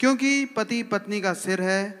 क्योंकि पति पत्नी का सिर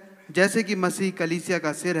है, जैसे कि मसीह कलीसिया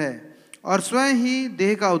का सिर है और स्वयं ही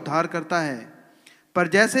देह का उद्धार करता है। पर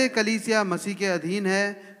जैसे कलीसिया मसीह के अधीन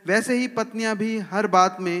है, वैसे ही पत्नियां भी हर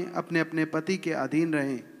बात में अपने अपने पति के अधीन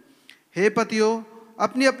रहें। हे पतियों,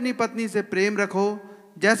 अपनी अपनी पत्नी से प्रेम रखो,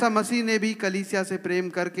 जैसा मसीह ने भी कलीसिया से प्रेम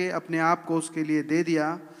करके अपने आप को उसके लिए दे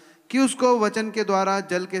दिया, कि उसको वचन के द्वारा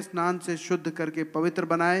जल के स्नान से शुद्ध करके पवित्र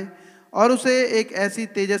बनाए और उसे एक ऐसी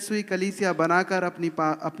तेजस्वी कलीसिया बनाकर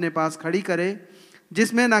अपने पास खड़ी करे,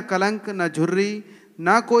 जिसमें ना कलंक, ना झुर्री,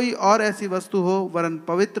 ना कोई और ऐसी वस्तु हो, वरन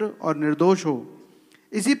पवित्र और निर्दोष हो।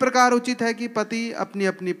 इसी प्रकार उचित है कि पति अपनी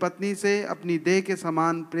अपनी पत्नी से अपनी देह के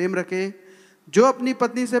समान प्रेम रखे। जो अपनी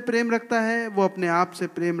पत्नी से प्रेम रखता है वो अपने आप से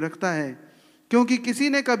प्रेम रखता है, क्योंकि किसी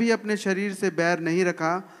ने कभी अपने शरीर से बैर नहीं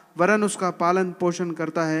रखा, वरन उसका पालन पोषण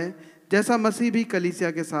करता है, जैसा मसीह भी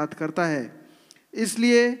कलीसिया के साथ करता है,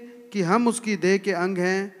 इसलिए कि हम उसकी देह के अंग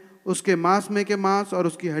हैं, उसके मांस में के मांस और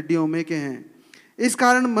उसकी हड्डियों में के हैं। इस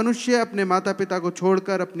कारण मनुष्य अपने माता पिता को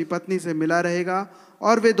छोड़कर अपनी पत्नी से मिला रहेगा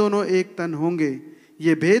और वे दोनों एक तन होंगे।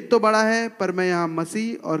 ये भेद तो बड़ा है, पर मैं यहाँ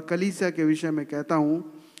मसीह और कलीसिया के विषय में कहता हूँ।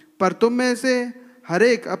 पर तुम में से हर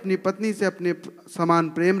एक अपनी पत्नी से अपने समान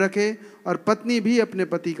प्रेम रखे और पत्नी भी अपने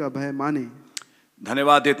पति का भय माने।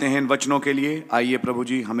 धन्यवाद देते हैं इन वचनों के लिए। आइए प्रभु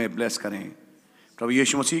जी हमें ब्लेस करें प्रभु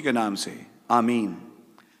यीशु मसीह के नाम से, आमीन।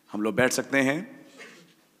 हम लोग बैठ सकते हैं।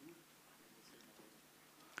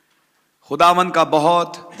 खुदावन का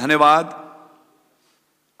बहुत धन्यवाद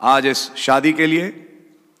आज इस शादी के लिए,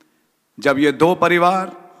 जब ये दो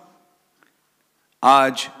परिवार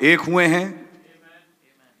आज एक हुए हैं,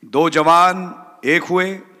 दो जवान एक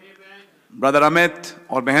हुए, ब्रदर अमित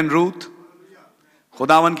और बहन रूथ।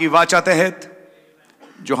 खुदावन की वाचा तहत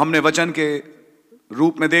जो हमने वचन के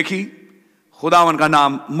रूप में देखी, खुदावन का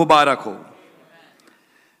नाम मुबारक हो।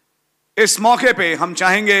 इस मौके पे हम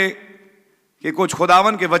चाहेंगे कि कुछ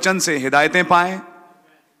खुदावन के वचन से हिदायतें पाएं,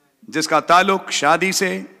 जिसका ताल्लुक शादी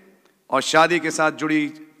से और शादी के साथ जुड़ी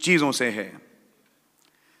चीजों से है।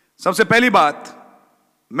 सबसे पहली बात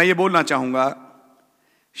मैं ये बोलना चाहूंगा,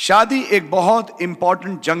 शादी एक बहुत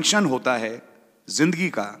इंपॉर्टेंट जंक्शन होता है जिंदगी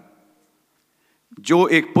का, जो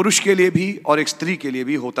एक पुरुष के लिए भी और एक स्त्री के लिए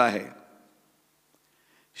भी होता है।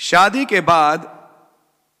 शादी के बाद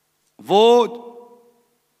वो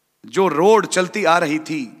जो रोड चलती आ रही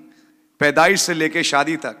थी पैदाइश से लेकर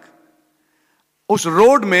शादी तक, उस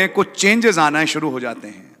रोड में कुछ चेंजेस आना शुरू हो जाते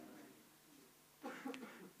हैं।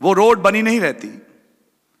 वो रोड बनी नहीं रहती,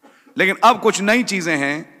 लेकिन अब कुछ नई चीजें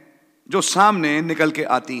हैं जो सामने निकल के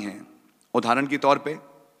आती हैं। उदाहरण के तौर पे,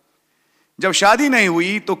 जब शादी नहीं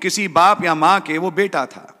हुई तो किसी बाप या मां के वो बेटा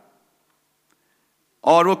था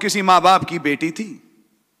और वो किसी मां बाप की बेटी थी।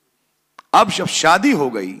 अब जब शादी हो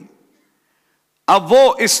गई, अब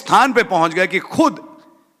वो इस स्थान पे पहुंच गए कि खुद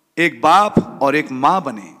एक बाप और एक मां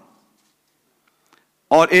बने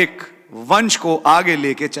और एक वंश को आगे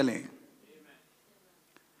लेके चलें।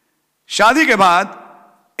 शादी के बाद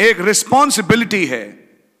एक रिस्पॉन्सिबिलिटी है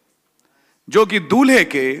जो कि दूल्हे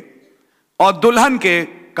के और दुल्हन के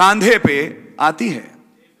कांधे पे आती है,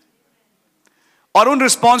 और उन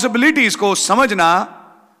रिस्पॉन्सिबिलिटीज को समझना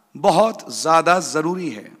बहुत ज्यादा जरूरी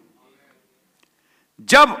है।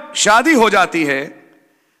 जब शादी हो जाती है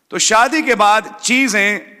तो शादी के बाद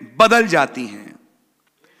चीजें बदल जाती हैं।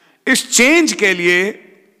 इस चेंज के लिए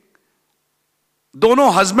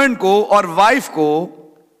दोनों हस्बैंड को और वाइफ को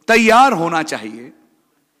तैयार होना चाहिए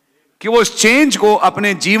कि वो इस चेंज को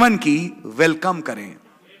अपने जीवन की वेलकम करें।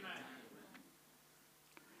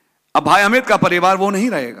 अब भाई अमित का परिवार वो नहीं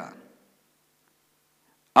रहेगा,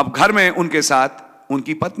 अब घर में उनके साथ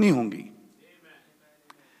उनकी पत्नी होंगी।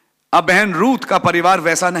 अब बहन रूथ का परिवार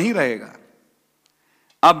वैसा नहीं रहेगा,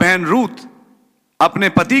 अब बहन रूथ अपने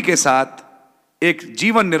पति के साथ एक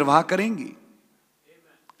जीवन निर्वाह करेंगी।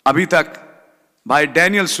 अभी तक भाई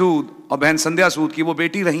डैनियल सूद और बहन संध्या सूद की वो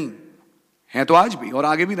बेटी रही हैं, तो आज भी और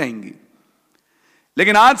आगे भी रहेंगी।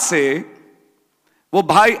 लेकिन आज से वो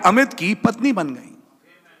भाई अमित की पत्नी बन गई।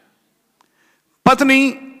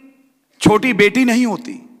 पत्नी छोटी बेटी नहीं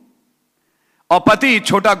होती और पति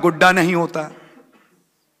छोटा गुड्डा नहीं होता।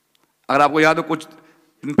 अगर आपको याद हो, कुछ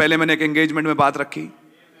दिन पहले मैंने एक एंगेजमेंट में बात रखी,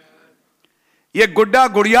 ये गुड्डा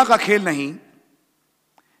गुड़िया का खेल नहीं,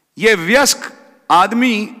 ये वयस्क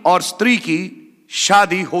आदमी और स्त्री की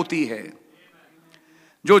शादी होती है,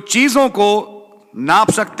 जो चीजों को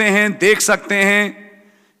नाप सकते हैं, देख सकते हैं,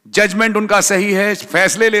 जजमेंट उनका सही है,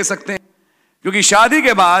 फैसले ले सकते हैं। क्योंकि शादी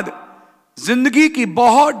के बाद जिंदगी की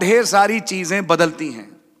बहुत ढेर सारी चीजें बदलती हैं।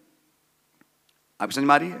 आप समझ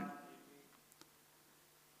में आ रही है?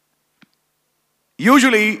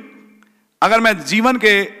 यूजुअली अगर मैं जीवन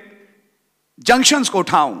के जंक्शंस को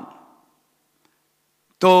उठाऊं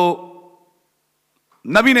तो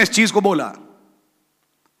नबी ने इस चीज को बोला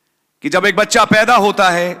कि जब एक बच्चा पैदा होता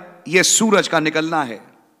है, यह सूरज का निकलना है,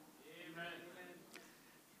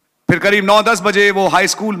 फिर करीब 9-10 बजे वो हाई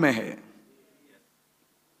स्कूल में है,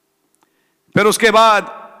 फिर उसके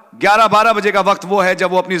बाद 11-12 बजे का वक्त वो है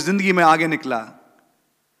जब वो अपनी जिंदगी में आगे निकला।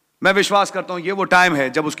 मैं विश्वास करता हूं ये वो टाइम है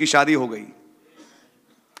जब उसकी शादी हो गई।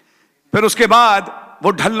 फिर उसके बाद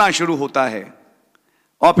वो ढलना शुरू होता है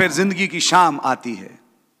और फिर जिंदगी की शाम आती है,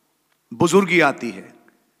 बुजुर्गी आती है।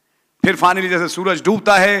 फिर फाइनली जैसे सूरज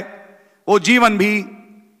डूबता है, वो जीवन भी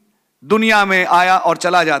दुनिया में आया और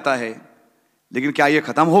चला जाता है। लेकिन क्या ये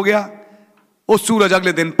खत्म हो गया? वो सूरज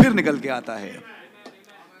अगले दिन फिर निकल के आता है।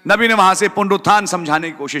 नबी ने वहां से पुनरुत्थान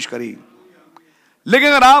समझाने की कोशिश करी। लेकिन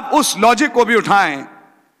अगर आप उस लॉजिक को भी उठाएं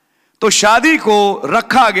तो शादी को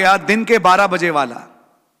रखा गया दिन के 12 बजे वाला,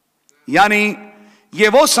 यानी ये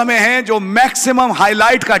वो समय है जो मैक्सिमम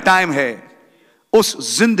हाईलाइट का टाइम है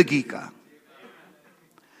उस जिंदगी का।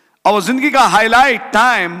 और वो जिंदगी का हाईलाइट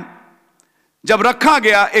टाइम जब रखा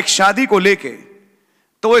गया एक शादी को लेके,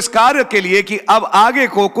 तो इस कार्य के लिए कि अब आगे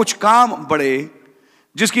को कुछ काम बढ़े,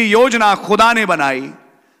 जिसकी योजना खुदा ने बनाई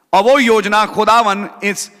और वो योजना खुदावन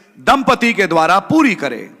इस दंपति के द्वारा पूरी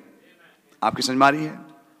करे। आपकी समझ में आ रही है?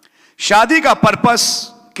 शादी का पर्पस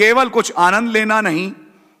केवल कुछ आनंद लेना नहीं,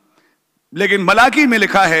 लेकिन मलाकी में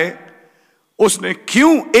लिखा है उसने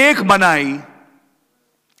क्यों एक बनाई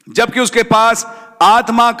जबकि उसके पास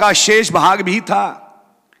आत्मा का शेष भाग भी था,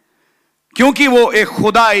 क्योंकि वो एक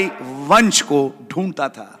खुदाई वंश को ढूंढता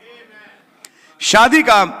था। शादी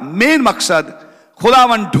का मेन मकसद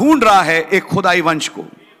खुदावन ढूंढ रहा है एक खुदाई वंश को,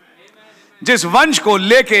 जिस वंश को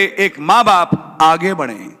लेके एक मां बाप आगे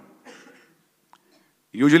बढ़े।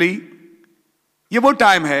 यूजुअली ये वो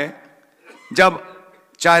टाइम है जब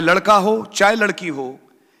चाहे लड़का हो चाहे लड़की हो,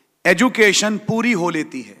 एजुकेशन पूरी हो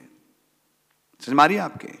लेती है। समझ में आ रही है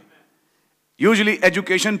आपके? यूजुअली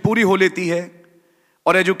एजुकेशन पूरी हो लेती है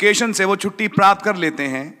और एजुकेशन से वो छुट्टी प्राप्त कर लेते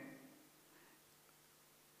हैं।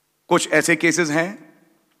 कुछ ऐसे केसेस हैं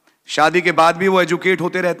शादी के बाद भी वो एजुकेट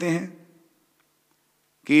होते रहते हैं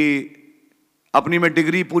कि अपनी मैं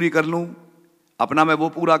डिग्री पूरी कर लूं, अपना मैं वो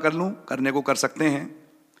पूरा कर लूं, करने को कर सकते हैं।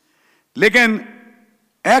 लेकिन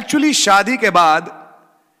एक्चुअली शादी के बाद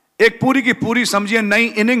एक पूरी की पूरी समझिए नई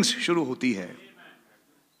इनिंग्स शुरू होती है,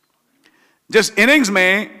 जिस इनिंग्स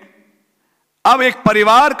में अब एक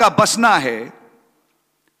परिवार का बसना है।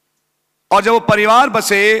 और जब वो परिवार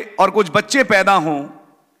बसे और कुछ बच्चे पैदा हों,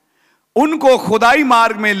 उनको खुदाई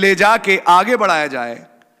मार्ग में ले जाके आगे बढ़ाया जाए,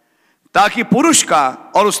 ताकि पुरुष का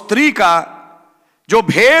और उस स्त्री का जो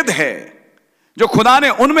भेद है जो खुदा ने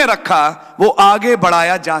उनमें रखा, वो आगे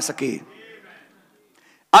बढ़ाया जा सके।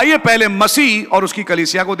 आइए पहले मसीह और उसकी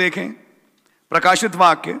कलीसिया को देखें। प्रकाशित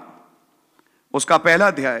वाक्य उसका पहला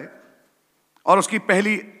अध्याय और उसकी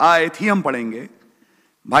पहली आयत ही हम पढ़ेंगे।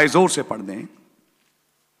 भाई जोर से पढ़ दें।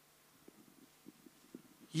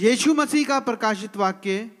 यीशु मसीह का प्रकाशित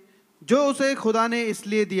वाक्य जो उसे खुदा ने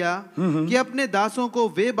इसलिए दिया कि अपने दासों को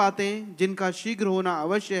वे बातें जिनका शीघ्र होना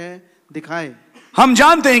अवश्य है दिखाए। हम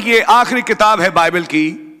जानते हैं कि ये आखिरी किताब है बाइबल की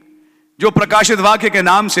जो प्रकाशित वाक्य के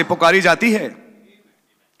नाम से पुकारी जाती है।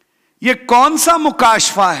 ये कौन सा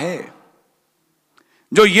मुकाशफा है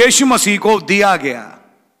जो यीशु मसीह को दिया गया?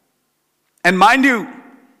 एंड माइंड यू,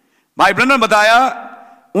 भाई ब्रनर बताया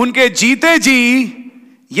उनके जीते जी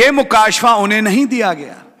ये मुकाशफा उन्हें नहीं दिया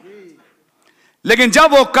गया, लेकिन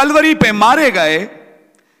जब वो कलवरी पे मारे गए,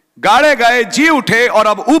 गाड़े गए, जी उठे और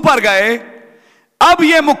अब ऊपर गए, अब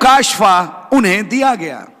ये मुकाशफा उन्हें दिया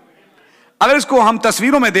गया। अगर इसको हम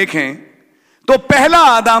तस्वीरों में देखें तो पहला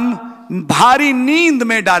आदम भारी नींद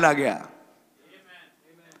में डाला गया,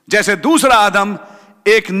 जैसे दूसरा आदम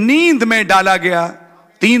एक नींद में डाला गया।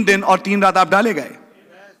 3 दिन और 3 रात आप डाले गए।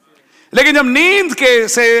 लेकिन जब नींद के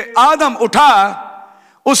से आदम उठा,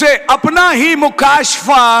 उसे अपना ही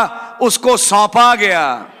मुकाशफा उसको सौंपा गया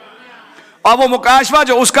और वो मुकाशवा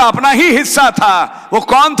जो उसका अपना ही हिस्सा था, वो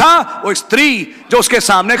कौन था? वो स्त्री जो उसके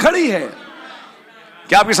सामने खड़ी है।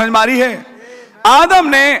 क्या आपकी समझ में आ रही है? आदम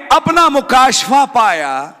ने अपना मुकाशवा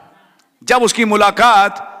पाया जब उसकी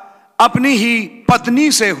मुलाकात अपनी ही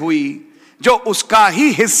पत्नी से हुई, जो उसका ही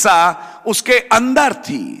हिस्सा उसके अंदर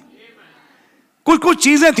थी। कुछ कुछ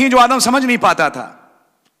चीजें थी जो आदम समझ नहीं पाता था,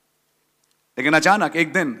 लेकिन अचानक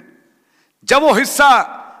एक दिन जब वो हिस्सा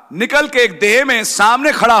निकल के एक देह में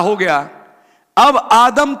सामने खड़ा हो गया, अब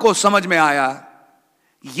आदम को समझ में आया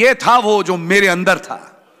ये था वो जो मेरे अंदर था।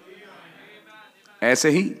 ऐसे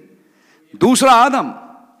ही दूसरा आदम,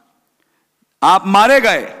 आप मारे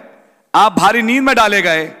गए, आप भारी नींद में डाले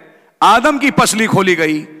गए, आदम की पसली खोली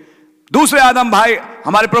गई, दूसरे आदम भाई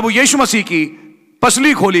हमारे प्रभु यीशु मसीह की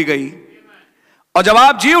पसली खोली गई, और जब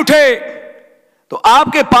आप जी उठे तो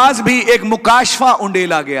आपके पास भी एक मुकाशवा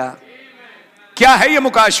उंडेला गया। क्या है ये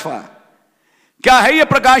मुकाशवा? क्या है ये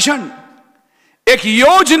प्रकाशन? एक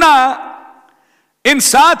योजना इन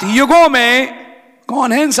 7 युगों में।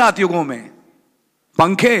 कौन है इन 7 युगों में?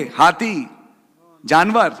 पंखे, हाथी,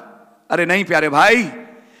 जानवर? अरे नहीं प्यारे भाई,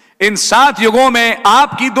 इन 7 युगों में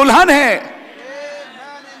आपकी दुल्हन है,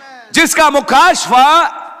 जिसका मुकाशवा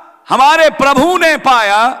हमारे प्रभु ने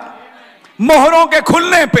पाया मोहरों के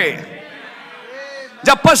खुलने पे।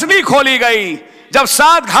 जब पसली खोली गई, जब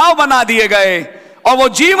 7 घाव बना दिए गए और वो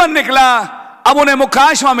जीवन निकला, अब उन्हें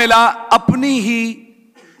मुकाशवा मिला अपनी ही,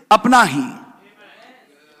 अपना ही।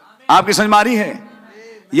 आपकी समझ में आ रही है?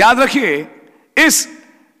 याद रखिए इस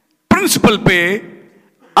प्रिंसिपल पे।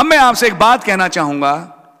 अब मैं आपसे एक बात कहना चाहूंगा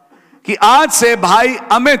कि आज से भाई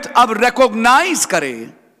अमित अब रिकॉग्नाइज करे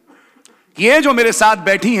कि ये जो मेरे साथ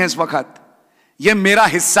बैठी हैं इस वक्त, ये मेरा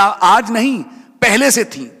हिस्सा आज नहीं, पहले से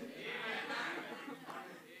थी।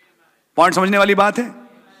 पॉइंट समझने वाली बात है?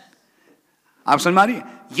 आप समझ में आ रही है?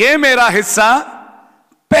 ये मेरा हिस्सा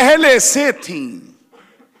पहले से थी,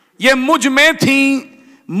 ये मुझ में थी,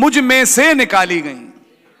 मुझ में से निकाली गई।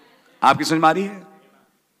 आपकी समझ में आ रही है?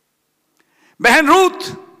 बहन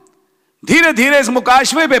रूथ धीरे धीरे इस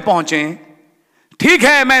मुकाशवे पे पहुंचे। ठीक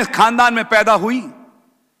है, मैं इस खानदान में पैदा हुई,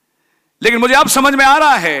 लेकिन मुझे अब समझ में आ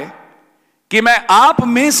रहा है कि मैं आप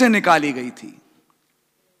में से निकाली गई थी।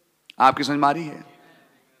 आपकी समझ में आ रही है?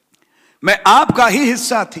 मैं आपका ही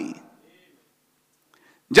हिस्सा थी।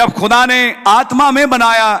 जब खुदा ने आत्मा में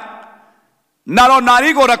बनाया, नर और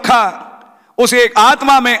नारी को रखा, उस एक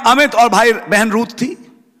आत्मा में अमित और भाई बहन रूथ थी।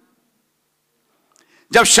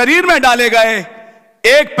 जब शरीर में डाले गए,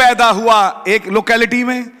 एक पैदा हुआ एक लोकेलिटी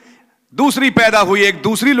में, दूसरी पैदा हुई एक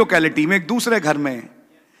दूसरी लोकेलिटी में, एक दूसरे घर में,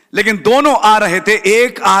 लेकिन दोनों आ रहे थे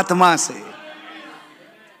एक आत्मा से।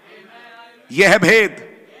 यह है भेद।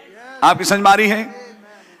 आपकी समझ में आ रही है?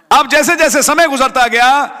 अब जैसे जैसे समय गुजरता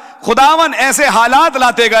गया, खुदावन ऐसे हालात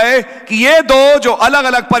लाते गए कि ये दो जो अलग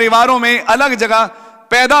अलग परिवारों में अलग जगह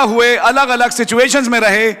पैदा हुए, अलग अलग सिचुएशंस में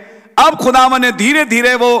रहे, अब खुदावन ने धीरे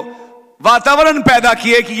धीरे वो वातावरण पैदा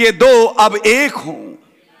किए कि ये दो अब एक हों।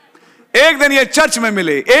 एक दिन ये चर्च में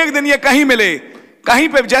मिले, एक दिन ये कहीं मिले, कहीं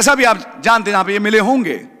पे जैसा भी आप जानते जहां पे ये मिले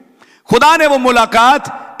होंगे। खुदा ने वो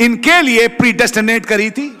मुलाकात इनके लिए प्रीडेस्टिनेट करी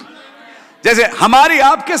थी, जैसे हमारी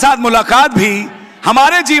आपके साथ मुलाकात भी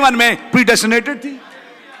हमारे जीवन में प्रीडेस्टिनेटेड थी।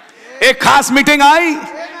 एक खास मीटिंग आई,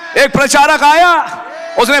 एक प्रचारक आया,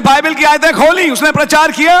 उसने बाइबल की आयतें खोली, उसने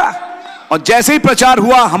प्रचार किया, और जैसे ही प्रचार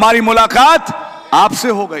हुआ हमारी मुलाकात आपसे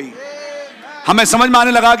हो गई। हमें समझ में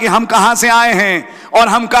आने लगा कि हम कहां से आए हैं और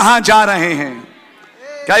हम कहां जा रहे हैं।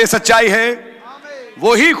 क्या ये सच्चाई है?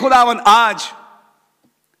 वही खुदावन आज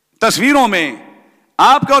तस्वीरों में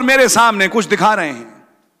आपके और मेरे सामने कुछ दिखा रहे हैं।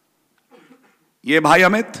 ये भाई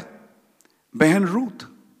अमित, बहन रूथ,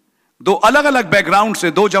 दो अलग अलग बैकग्राउंड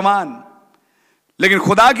से दो जवान, लेकिन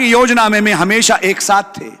खुदा की योजना में हमेशा एक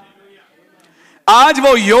साथ थे। आज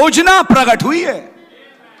वो योजना प्रकट हुई है,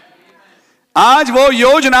 आज वो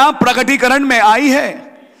योजना प्रकटीकरण में आई है।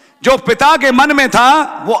 जो पिता के मन में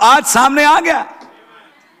था वो आज सामने आ गया।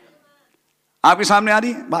 आपके सामने आ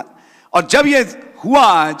रही है बात? और जब ये हुआ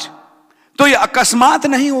आज, तो ये अकस्मात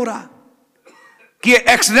नहीं हो रहा कि ये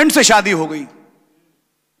एक्सीडेंट से शादी हो गई।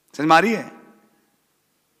 समझ में आ रही है?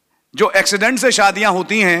 जो एक्सीडेंट से शादियां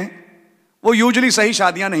होती हैं वो यूजुअली सही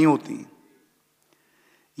शादियां नहीं होती।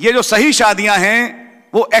 ये जो सही शादियां हैं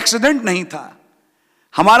वो एक्सीडेंट नहीं था।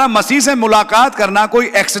 हमारा मसीह से मुलाकात करना कोई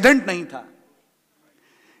एक्सीडेंट नहीं था,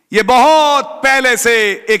 ये बहुत पहले से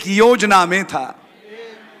एक योजना में था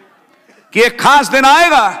कि एक खास दिन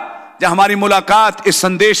आएगा जब हमारी मुलाकात इस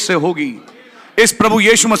संदेश से होगी, इस प्रभु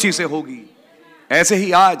यीशु मसीह से होगी। ऐसे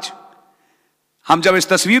ही आज हम जब इस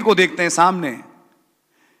तस्वीर को देखते हैं सामने,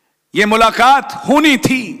 ये मुलाकात होनी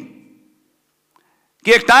थी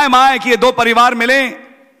कि एक टाइम आए कि ये दो परिवार मिले,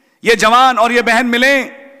 ये जवान और ये बहन मिले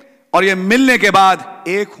और ये मिलने के बाद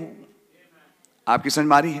एक हूं। आपकी समझ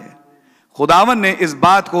में आ रही है? खुदावन ने इस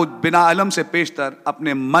बात को बिना अलम से पेशतर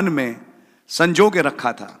अपने मन में संजो के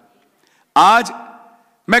रखा था। आज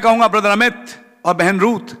मैं कहूंगा ब्रदर अमित और बहन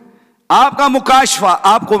रूथ, आपका मुकाशवा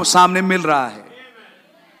आपको सामने मिल रहा है।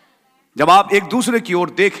 जब आप एक दूसरे की ओर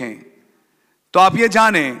देखें तो आप ये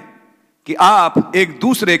जानें कि आप एक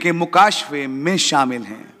दूसरे के मुकाशवे में शामिल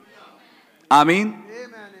हैं। आमीन।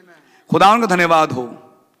 खुदावन का धन्यवाद हो।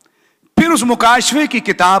 फिर उस मुकाशवे की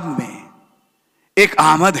किताब में एक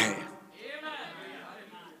आमद है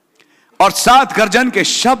और 7 गर्जन के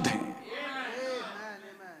शब्द हैं।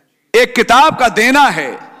 एक किताब का देना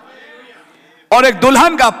है और एक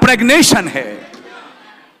दुल्हन का प्रेग्नेशन है।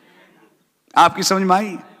 आपकी समझ में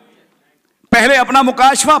आई? पहले अपना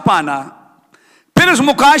मुकाशवा पाना, फिर उस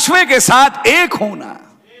मुकाशवे के साथ एक होना।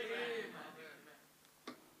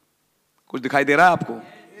 कुछ दिखाई दे रहा है आपको?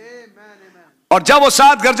 और जब वो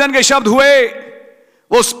 7 गर्जन के शब्द हुए,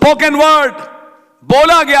 वो स्पोकन वर्ड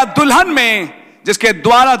बोला गया दुल्हन में, जिसके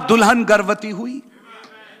द्वारा दुल्हन गर्भवती हुई।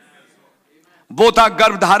 वो था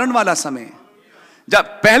गर्भधारण वाला समय। जब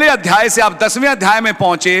पहले अध्याय से आप 10वें अध्याय में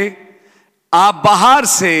पहुंचे, आप बाहर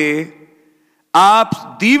से,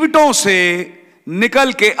 आप दीवटों से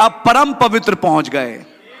निकल के अब परम पवित्र पहुंच गए।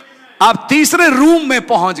 आप तीसरे रूम में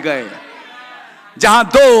पहुंच गए जहां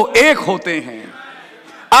 2 एक होते हैं।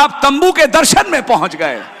 आप तंबू के दर्शन में पहुंच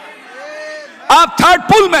गए। आप थर्ड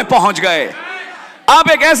पुल में पहुंच गए। आप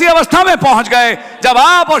एक ऐसी अवस्था में पहुंच गए जब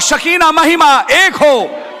आप और शकीना महिमा एक हो,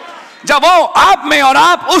 जब वो आप में और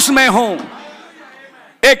आप उसमें हो।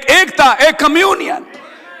 एक एकता, एक कम्युनियन।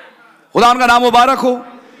 खुदा का नाम मुबारक हो।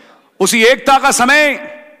 उसी एकता का समय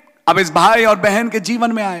अब इस भाई और बहन के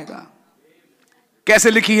जीवन में आएगा।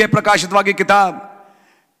 कैसे लिखी है प्रकाशित वाक्य की किताब?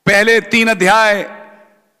 पहले 3 अध्याय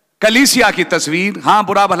कलीसिया की तस्वीर, हां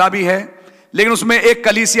बुरा भला भी है, लेकिन उसमें एक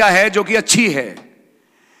कलीसिया है जो कि अच्छी है।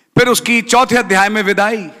 फिर उसकी 4थे अध्याय में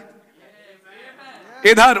विदाई,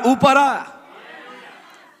 इधर ऊपर आ।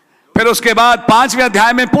 फिर उसके बाद 5वें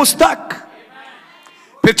अध्याय में पुस्तक,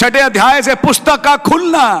 फिर 6ठे अध्याय से पुस्तक का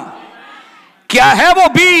खुलना। क्या है वो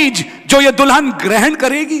बीज जो ये दुल्हन ग्रहण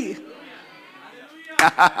करेगी?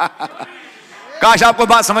 काश आपको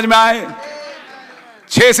बात समझ में आए।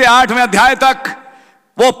 6 से 8वें अध्याय तक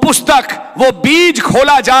वो पुस्तक, वो बीज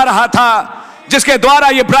खोला जा रहा था जिसके द्वारा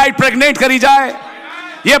ये ब्राइड प्रेग्नेट करी जाए।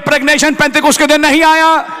 ये प्रेग्नेशन पेंतेकोस्त के दिन नहीं आया,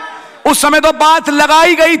 उस समय तो बात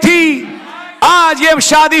लगाई गई थी। आज ये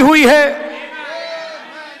शादी हुई है।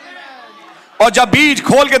 और जब बीज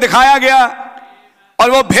खोल के दिखाया गया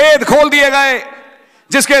और वो भेद खोल दिए गए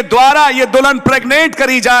जिसके द्वारा ये दुल्हन प्रेग्नेट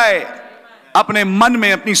करी जाए अपने मन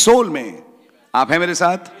में, अपनी सोल में। आप हैं मेरे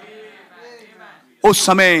साथ? उस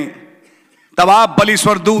समय तब आप बलि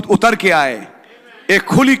स्वर्गदूत उतर के आए एक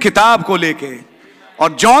खुली किताब को लेके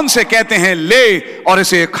और जॉन से कहते हैं, ले और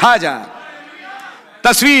इसे खा जा।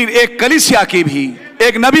 तस्वीर एक कलीसिया की भी,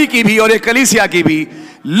 एक नबी की भी और एक कलीसिया की भी।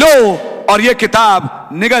 लो और ये किताब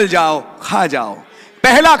निगल जाओ, खा जाओ।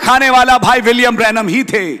 पहला खाने वाला भाई विलियम ब्रैनम ही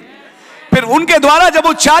थे। फिर उनके द्वारा जब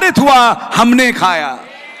उच्चारित हुआ, हमने खाया।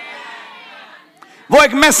 वो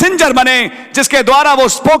एक मैसेंजर बने जिसके द्वारा वो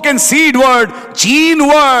spoken seed word, gene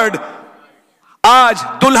word आज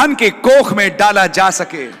दुल्हन के कोख में डाला जा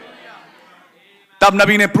सके। तब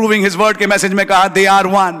नबी ने प्रूविंग हिज वर्ड के मैसेज में कहा, they are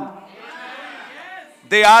one,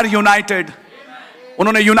 they are United.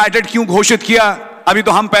 उन्होंने यूनाइटेड क्यों घोषित किया? अभी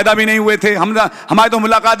तो हम पैदा भी नहीं हुए थे, हमारी तो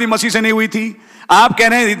मुलाकात भी मसीह से नहीं हुई थी। आप कह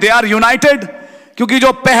रहे हैं दे आर यूनाइटेड क्योंकि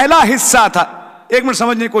जो पहला हिस्सा था, एक मिनट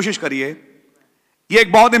समझने की कोशिश करिए, ये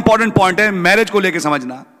एक बहुत इंपॉर्टेंट पॉइंट है मैरिज को लेकर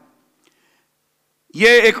समझना।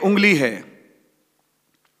 ये एक उंगली है,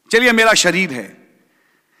 चलिए मेरा शरीर है,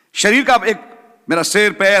 शरीर का एक मेरा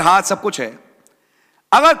सिर, पैर, हाथ सब कुछ है।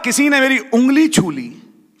 अगर किसी ने मेरी उंगली छू ली,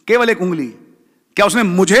 केवल एक उंगली, क्या उसने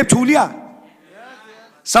मुझे छू लिया?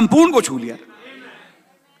 संपूर्ण को छू लिया।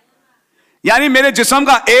 यानी मेरे जिस्म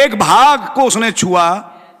का एक भाग को उसने छुआ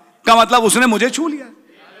का मतलब उसने मुझे छू लिया।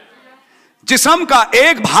 जिस्म का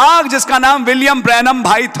एक भाग जिसका नाम विलियम ब्रैनम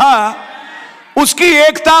भाई था, उसकी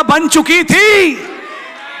एकता बन चुकी थी।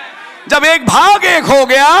 जब एक भाग एक हो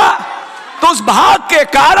गया तो उस भाग के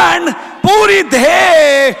कारण पूरी देह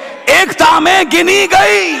एकता में गिनी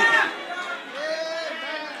गई।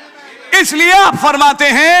 इसलिए आप फरमाते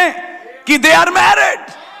हैं कि they are married,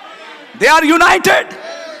 they are united,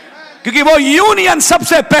 क्योंकि वो यूनियन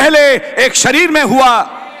सबसे पहले एक शरीर में हुआ।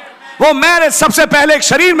 वो मैरिज सबसे पहले एक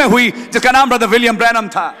शरीर में हुई जिसका नाम ब्रदर विलियम ब्रैनम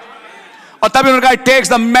था। और तभी उन्होंने कहा, it takes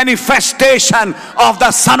the manifestation of the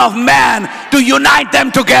son of man to unite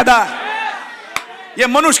them together. ये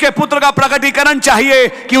मनुष्य के पुत्र का प्रकटीकरण चाहिए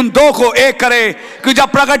कि उन दो को एक करे, कि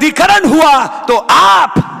जब प्रकटीकरण हुआ तो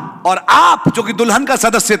आप और आप जो कि दुल्हन का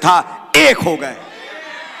सदस्य था एक हो गए।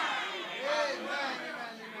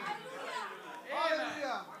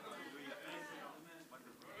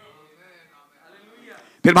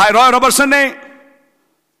 फिर भाई रॉय रॉबर्टसन ने,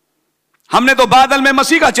 हमने तो बादल में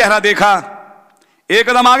मसीह का चेहरा देखा, एक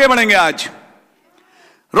कदम आगे बढ़ेंगे आज।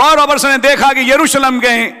 रॉय रॉबर्टसन ने देखा कि यरूशलेम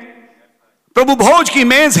गए, प्रभु भोज की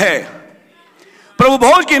मेज है, प्रभु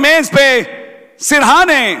भोज की मेज पे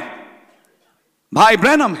सिरहाने भाई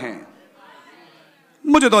ब्रैनम हैं।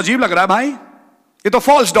 मुझे तो अजीब लग रहा है भाई, ये तो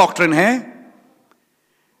फॉल्स डॉक्ट्रिन है।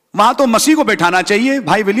 वहां तो मसीह को बैठाना चाहिए,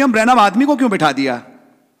 भाई विलियम ब्रैनम आदमी को क्यों बैठा दिया?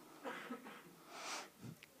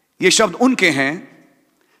 ये शब्द उनके हैं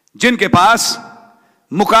जिनके पास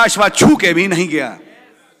मुकाशवा छू के भी नहीं गया।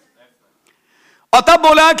 और तब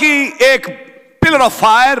बोला कि एक पिलर ऑफ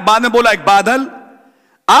फायर, बाद में बोला एक बादल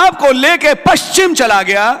आपको लेके पश्चिम चला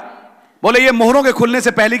गया। बोले ये मोहरों के खुलने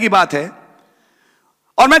से पहले की बात है।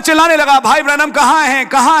 और मैं चिल्लाने लगा, भाई ब्रैनम कहां हैं,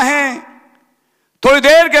 कहां हैं? थोड़ी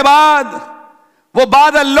देर के बाद वो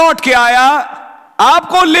बादल लौट के आया,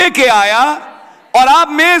 आपको लेके आया और आप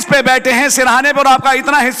मेज पे बैठे हैं सिरहाने पर, आपका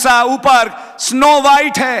इतना हिस्सा ऊपर स्नो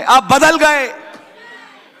वाइट है, आप बदल गए,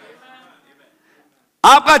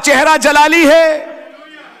 आपका चेहरा जलाली है।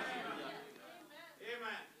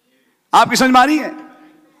 आपकी समझ में आ रही है?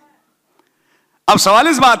 अब सवाल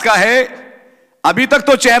इस बात का है, अभी तक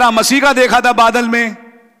तो चेहरा मसीह का देखा था बादल में,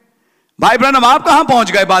 भाई ब्रैनम आप कहां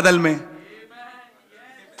पहुंच गए बादल में?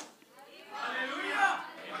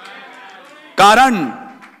 कारण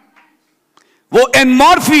वो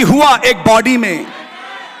एनमॉर्फी हुआ एक बॉडी में।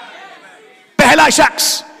 पहला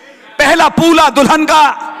शख्स, पहला पूला दुल्हन का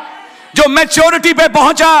जो मैच्योरिटी पे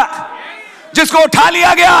पहुंचा, जिसको उठा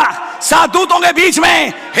लिया गया, 7 दूतों के बीच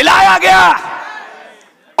में हिलाया गया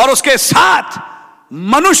और उसके साथ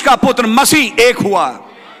मनुष्य का पुत्र मसीह एक हुआ।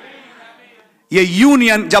 ये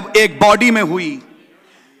यूनियन जब एक बॉडी में हुई,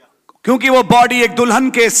 क्योंकि वो बॉडी एक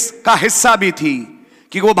दुल्हन का हिस्सा भी थी,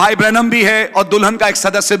 कि वो भाई ब्रैनम भी है और दुल्हन का एक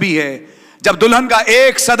सदस्य भी है। जब दुल्हन का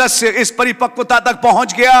एक सदस्य इस परिपक्वता तक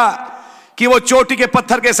पहुंच गया कि वो चोटी के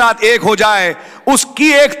पत्थर के साथ एक हो जाए,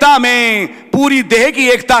 उसकी एकता में पूरी देह की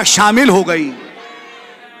एकता शामिल हो गई।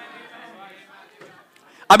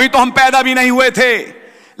 अभी तो हम पैदा भी नहीं हुए थे,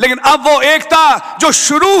 लेकिन अब वो एकता जो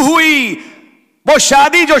शुरू हुई, वो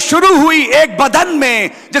शादी जो शुरू हुई एक बदन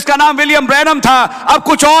में जिसका नाम विलियम ब्रैनम था, अब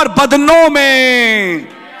कुछ और बदनों में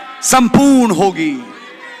संपूर्ण होगी।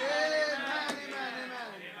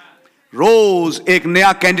 रोज एक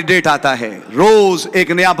नया कैंडिडेट आता है, रोज एक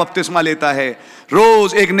नया बपतिस्मा लेता है,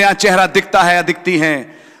 रोज एक नया चेहरा दिखता है या दिखती है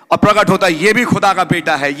और प्रकट होता है ये भी खुदा का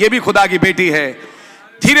बेटा है, ये भी खुदा की बेटी है।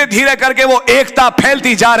 धीरे धीरे करके वो एकता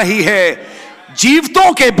फैलती जा रही है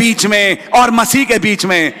जीवितों के बीच में और मसीह के बीच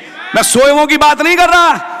में। मैं सोए हुओं की बात नहीं कर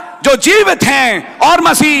रहा, जो जीवित हैं और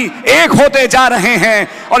मसीह एक होते जा रहे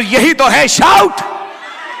हैं, और यही तो है शाउट।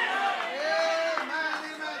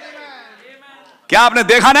 क्या आपने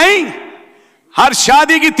देखा नहीं? हर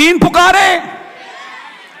शादी की 3 पुकारें,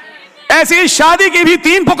 ऐसी शादी की भी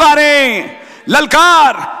 3 पुकारें,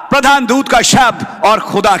 ललकार, प्रधान दूत का शब्द और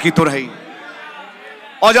खुदा की तुरही।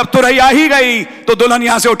 और जब तुरही आ ही गई तो दुल्हन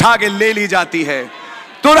यहां से उठा के ले ली जाती है।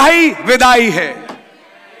 तुरही विदाई है।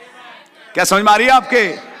 क्या समझ में आ रही है आपके?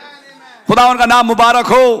 खुदा उनका नाम मुबारक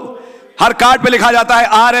हो। हर कार्ड पे लिखा जाता है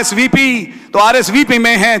RSVP, तो RSVP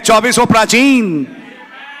में है 24 प्राचीन।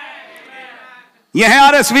 ये है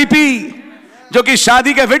RSVP जो कि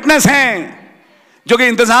शादी के विटनेस हैं, जो कि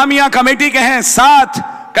इंतजामिया कमेटी के हैं,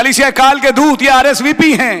 7 कलीसिया काल के दूत, ये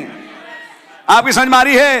RSVP हैं। आपकी समझ में आ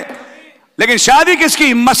रही है? लेकिन शादी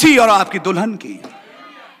किसकी? मसीह और आपकी दुल्हन की।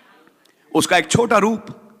 उसका एक छोटा रूप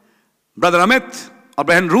ब्रदर अमित और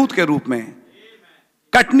बहन रूथ के रूप में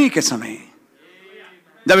कटनी के समय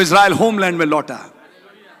जब इजराइल होमलैंड में लौटा,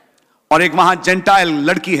 और एक वहां जेंटाइल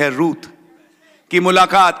लड़की है रूथ की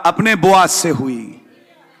मुलाकात अपने बोआज से हुई,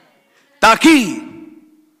 ताकि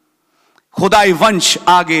खुदाई वंश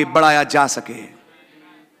आगे बढ़ाया जा सके।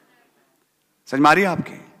 समझ में आ रही है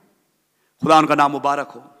आपके? खुदा उनका नाम मुबारक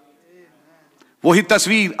हो। वही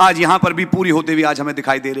तस्वीर आज यहां पर भी पूरी होते हुए आज हमें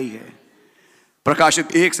दिखाई दे रही है।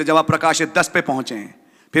 प्रकाशित 1 से जब आप प्रकाशित 10 पे पहुंचे,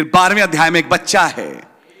 फिर 12वें अध्याय में एक बच्चा है,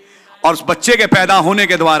 और उस बच्चे के पैदा होने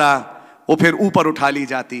के द्वारा वो फिर ऊपर उठा ली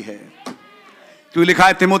जाती है। क्यों लिखा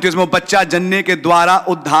है तीमुथियुस में, बच्चा जनने के द्वारा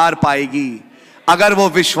उद्धार पाएगी अगर वो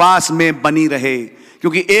विश्वास में बनी रहे।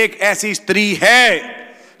 क्योंकि एक ऐसी स्त्री है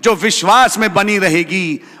जो विश्वास में बनी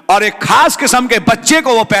रहेगी, और एक खास किस्म के बच्चे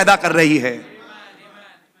को वो पैदा कर रही है,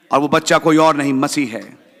 और वो बच्चा कोई और नहीं, मसीह है।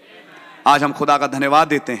 आज हम खुदा का धन्यवाद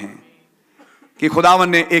देते हैं कि खुदावन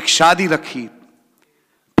ने एक शादी रखी।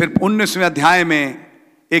 फिर 19वें अध्याय में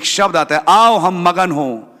एक शब्द आता है, आओ हम मगन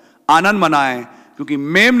हो, आनंद मनाएं, क्योंकि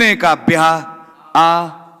मेमने का ब्याह आ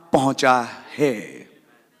पहुंचा है।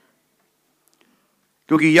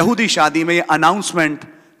 क्योंकि यहूदी शादी में यह अनाउंसमेंट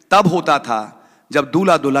तब होता था जब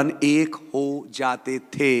दूल्हा दुल्हन एक हो जाते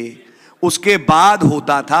थे, उसके बाद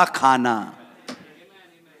होता था खाना।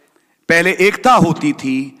 पहले एकता होती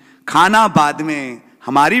थी, खाना बाद में।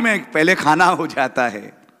 हमारी में पहले खाना हो जाता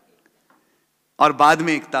है और बाद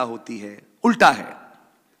में एकता होती है। उल्टा है,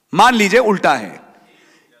 मान लीजिए उल्टा है,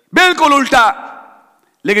 बिल्कुल उल्टा।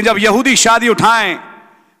 लेकिन जब यहूदी शादी उठाएं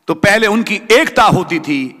तो पहले उनकी एकता होती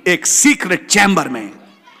थी एक सीक्रेट चैम्बर में,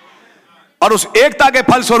 और उस एकता के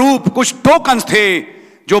फलस्वरूप कुछ टोकन्स थे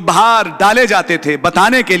जो बाहर डाले जाते थे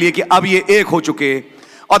बताने के लिए कि अब ये एक हो चुके।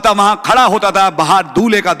 और तब वहां खड़ा होता था बाहर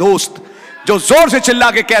दूल्हे का दोस्त, जो जोर से चिल्ला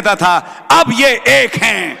के कहता था, अब ये एक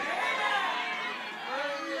हैं।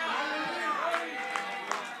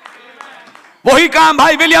 वही काम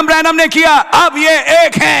भाई विलियम ब्रैनम ने किया, अब ये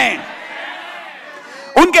एक हैं।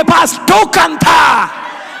 उनके पास टोकन था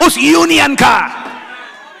उस यूनियन का।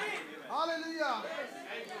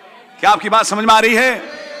 क्या आपकी बात समझ में आ रही है?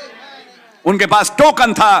 उनके पास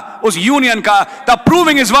टोकन था उस यूनियन का। तब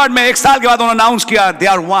प्रूविंग इस वर्ड में 1 साल के बाद उन्होंने अनाउंस किया, दे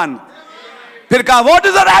आर वन। फिर कहा, what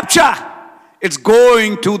is the rapture? It's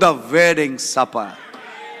going to the wedding supper.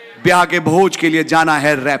 ब्याह के भोज के लिए जाना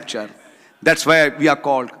है rapture. That's why we are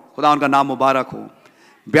called. खुदा उनका नाम मुबारक हो।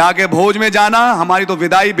 ब्याह के भोज में जाना, हमारी तो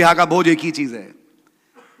विदाई ब्याह का भोज एक ही चीज है,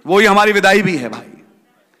 वही हमारी विदाई भी है भाई।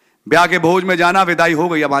 ब्याह के भोज में जाना, विदाई हो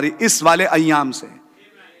गई हमारी इस वाले अय्याम से।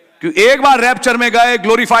 क्योंकि एक बार रैप्चर में गए,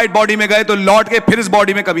 ग्लोरीफाइड बॉडी में गए, तो लौट के फिर इस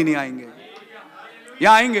बॉडी में कभी नहीं आएंगे।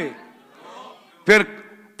 या आएंगे? फिर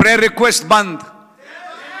प्रेयर रिक्वेस्ट बंद,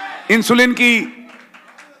 इंसुलिन की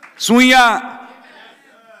सुइयां,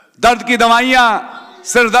 दर्द की दवाइयां,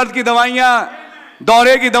 सिर दर्द की दवाइयां,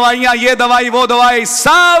 दौरे की दवाइयां, ये दवाई वो दवाई,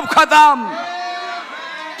 सब खत्म,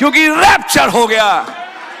 क्योंकि रैप्चर हो गया।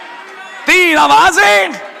 3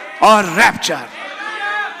 आवाजें और रैप्चर।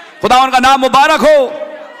 खुदावन का नाम मुबारक हो।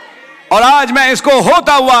 और आज मैं इसको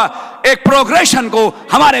होता हुआ एक प्रोग्रेशन को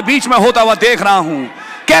हमारे बीच में होता हुआ देख रहा हूं,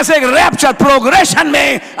 कैसे एक रैप्चर प्रोग्रेशन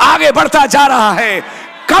में आगे बढ़ता जा रहा है।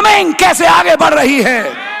 कमिंग कैसे आगे बढ़ रही है।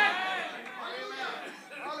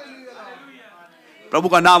 प्रभु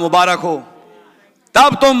का नाम मुबारक हो।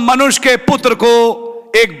 तब तुम मनुष्य के पुत्र को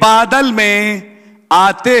एक बादल में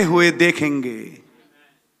आते हुए देखेंगे।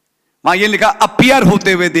 वहां ये लिखा अपीयर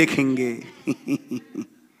होते हुए देखेंगे।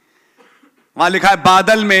 वहां लिखा है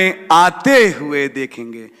बादल में आते हुए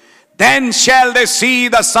देखेंगे। Then shall they see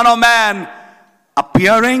the Son of Man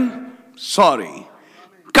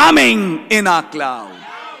coming in a cloud.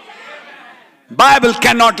 Bible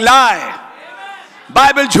cannot lie.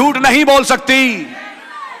 Bible झूठ नहीं बोल सकती।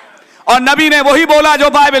 और नबी ने वही बोला जो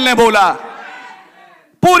बाइबल ने बोला।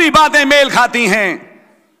 पूरी बातें मेल खाती हैं।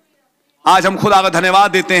 आज हम खुदा का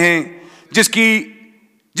धन्यवाद देते हैं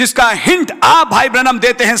जिसका हिंट आप भाई ब्रैनम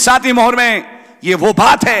देते हैं 7वीं मोहर में। ये वो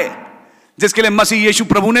बात है जिसके लिए मसीह यीशु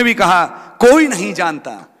प्रभु ने भी कहा, कोई नहीं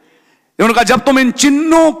जानता। उन्होंने कहा, जब तुम इन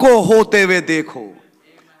चिन्हों को होते हुए देखो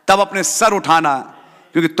तब अपने सर उठाना,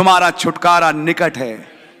 क्योंकि तुम्हारा छुटकारा निकट है।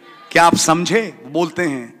 क्या आप समझे? बोलते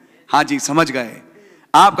हैं हाँ जी समझ गए।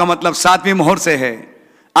 आपका मतलब 7वीं मोहर से है,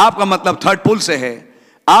 आपका मतलब 3rd पुल से है,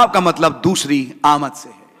 आपका मतलब दूसरी आमद से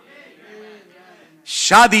है।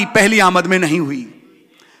 शादी पहली आमद में नहीं हुई।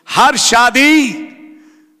 हर शादी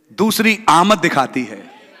दूसरी आमद दिखाती है।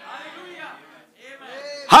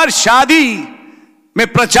 हर शादी में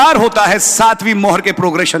प्रचार होता है 7वीं मोहर के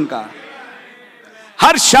प्रोग्रेशन का।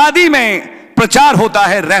 हर शादी में प्रचार होता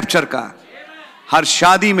है रैप्चर का। हर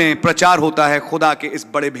शादी में प्रचार होता है खुदा के इस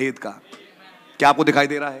बड़े भेद का। क्या आपको दिखाई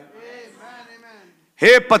दे रहा है?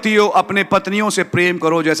 हे पतियों, अपने पत्नियों से प्रेम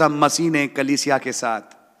करो जैसा मसीह ने कलीसिया के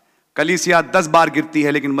साथ। कलीसिया 10 बार गिरती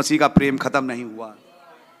है लेकिन मसीह का प्रेम खत्म नहीं हुआ।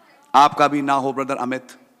 आपका भी ना हो ब्रदर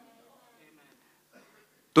अमित।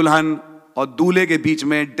 दुल्हन और दूल्हे के बीच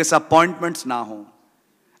में डिसअपॉइंटमेंट्स ना हो।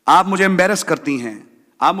 आप मुझे एम्बेरस करती हैं,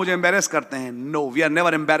 आप मुझे एम्बेरस करते हैं। No, we are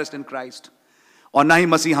never embarrassed in Christ. और ना ही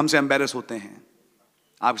मसीह हमसे एम्बेरस होते हैं।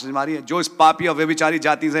 आप समझ में आ रही है? जो इस पापी और व्यभिचारी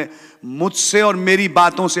जाति से मुझसे और मेरी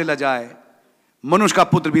बातों से लजाए, मनुष्य का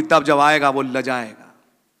पुत्र भी तब जब आएगा वो लजाएगा।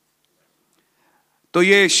 तो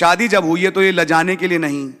ये शादी जब हुई है तो ये लजाने के लिए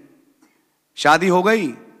नहीं। शादी हो गई,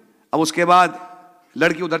 अब उसके बाद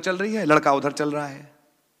लड़की उधर चल रही है, लड़का उधर चल रहा है।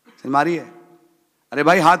 समझ में आ रही है? अरे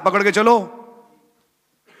भाई हाथ पकड़ के चलो।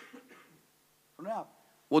 सुने आप?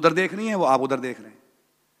 वो उधर देख रही है, वो आप उधर देख रहे हैं।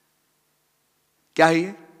 क्या है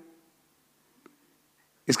ये?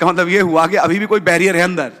 इसका मतलब ये हुआ कि अभी भी कोई बैरियर है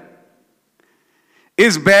अंदर।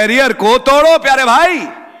 इस बैरियर को तोड़ो प्यारे भाई,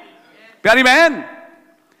 प्यारी बहन।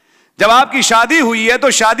 जब आपकी शादी हुई है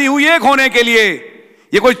तो शादी हुई एक होने के लिए,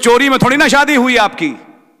 ये कोई चोरी में थोड़ी ना शादी हुई आपकी,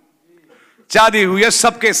 शादी हुई है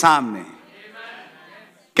सबके सामने।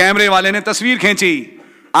 कैमरे वाले ने तस्वीर खींची,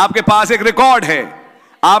 आपके पास एक रिकॉर्ड है,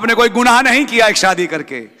 आपने कोई गुनाह नहीं किया एक शादी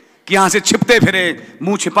करके कि यहां से छिपते फिरे,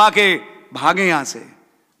 मुंह छिपा के भागे यहां से।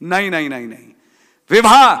 नहीं नहीं नहीं नहीं,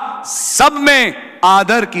 विवाह सब में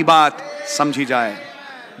आदर की बात समझी जाए।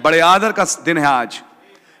 बड़े आदर का दिन है आज।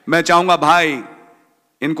 मैं चाहूंगा भाई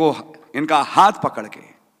इनका हाथ पकड़ के,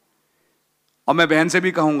 और मैं बहन से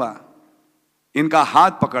भी कहूंगा इनका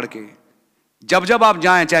हाथ पकड़ के जब जब आप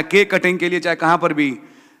जाएं, चाहे केक कटिंग के लिए चाहे कहां पर भी,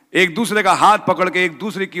 एक दूसरे का हाथ पकड़ के एक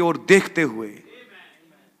दूसरे की ओर देखते हुए,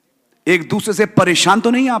 एक दूसरे से परेशान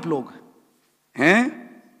तो नहीं आप लोग हैं?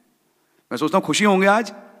 मैं सोचता हूं खुशी होंगे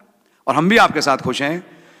आज, और हम भी आपके साथ खुश हैं।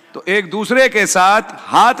 तो एक दूसरे के साथ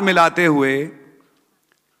हाथ मिलाते हुए,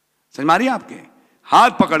 समझ मारिए, आपके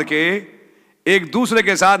हाथ पकड़ के एक दूसरे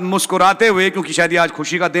के साथ मुस्कुराते हुए, क्योंकि शायद आज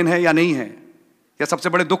खुशी का दिन है या नहीं है, या सबसे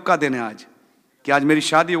बड़े दुख का दिन है आज, कि आज मेरी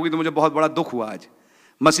शादी होगी तो मुझे बहुत बड़ा दुख हुआ। आज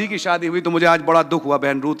मसीह की शादी हुई तो मुझे आज बड़ा दुख हुआ।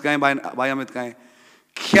 बहन रूथ कहें, भाई अमित कहें,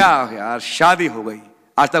 क्या यार शादी हो गई।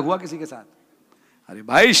 आज तक हुआ किसी के साथ? अरे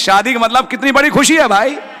भाई शादी का मतलब कितनी बड़ी खुशी है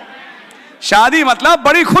भाई, शादी मतलब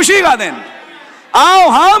बड़ी खुशी का दिन। आओ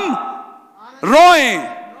हम रोएं,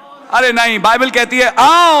 अरे नहीं, बाइबल कहती है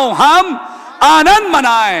आओ हम आनंद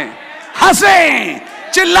मनाएं, हंसें,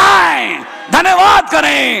 चिल्लाएं, धन्यवाद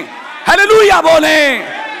करें, हालेलुया बोलें,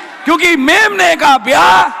 क्योंकि मेमने का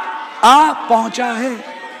ब्याह आ पहुंचा है।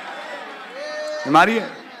 हमारी है।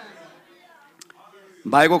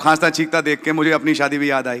 भाई को खांसता चीखता देख के मुझे अपनी शादी भी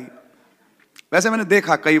याद आई। वैसे मैंने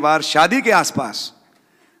देखा कई बार शादी के आसपास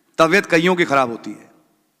तबीयत कईयों की खराब होती है,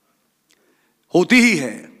 होती ही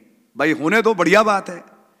है भाई, होने तो बढ़िया बात है,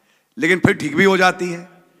 लेकिन फिर ठीक भी हो जाती है,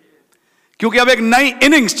 क्योंकि अब एक नई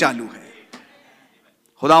इनिंग्स चालू है।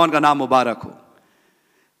 खुदावन का नाम मुबारक हो,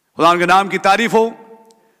 खुदावन के नाम की तारीफ हो।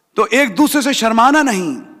 तो एक दूसरे से शर्माना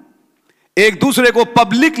नहीं, एक दूसरे को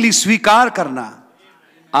पब्लिकली स्वीकार करना,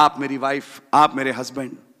 आप मेरी वाइफ, आप मेरे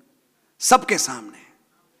हस्बैंड, सबके सामने।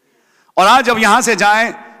 और आज जब यहां से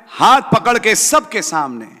जाएं हाथ पकड़ के सबके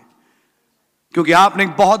सामने, क्योंकि आपने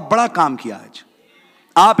एक बहुत बड़ा काम किया। आज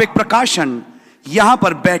आप एक प्रकाशन यहां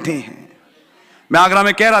पर बैठे हैं। मैं आगरा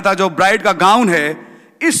में कह रहा था, जो ब्राइड का गाउन है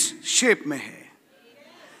इस शेप में है,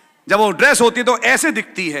 जब वो ड्रेस होती है तो ऐसे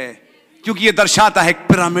दिखती है, क्योंकि ये दर्शाता है एक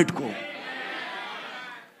पिरामिड को,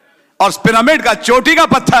 और पिरामिड का चोटी का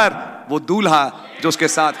पत्थर वो दूल्हा जो उसके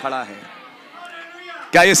साथ खड़ा है।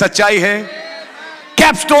 क्या ये सच्चाई है?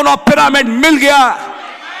 कैपस्टोन ऑफ पिरामिड मिल गया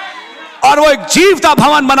और वो एक जीवता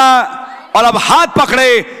भवन बना, और अब हाथ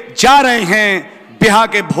पकड़े जा रहे हैं ब्याह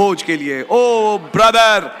के भोज के लिए। ओ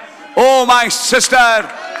ब्रदर, ओ माय सिस्टर,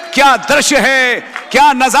 क्या दृश्य है,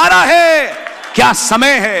 क्या नजारा है, क्या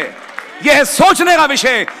समय है। यह है सोचने का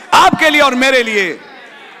विषय आपके लिए और मेरे लिए।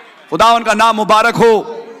 खुदावन का नाम मुबारक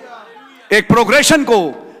हो। एक प्रोग्रेशन को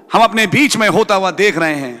हम अपने बीच में होता हुआ देख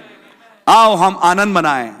रहे हैं। आओ हम आनंद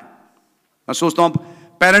मनाएं। मैं सोचता हूं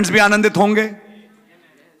पेरेंट्स भी आनंदित होंगे।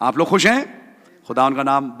 आप लोग खुश हैं? खुदावन का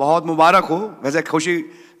नाम बहुत मुबारक हो। वैसे खुशी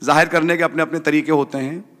जाहिर करने के अपने अपने तरीके होते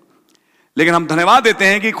हैं, लेकिन हम धन्यवाद देते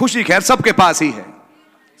हैं कि खुशी खैर सबके पास ही है,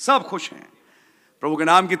 सब खुश हैं। प्रभु के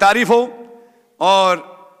नाम की तारीफ हो। और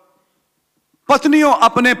पत्नियों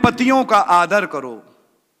अपने पतियों का आदर करो।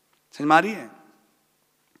 समझ मारी है?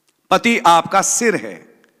 पति आपका सिर है,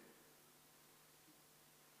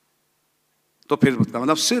 तो फिर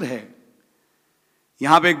मतलब सिर है।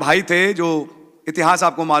 यहां पे एक भाई थे जो, इतिहास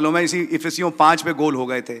आपको मालूम है, इसी इफिसियों 5 पे गोल हो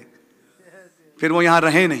गए थे, फिर वो यहां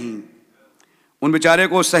रहे नहीं। उन बेचारे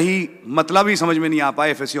को सही मतलब ही समझ में नहीं आ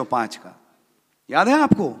पाया इफिसियों 5 का। याद है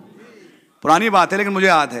आपको? पुरानी बात है लेकिन मुझे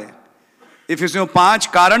याद है। इफिसियों 5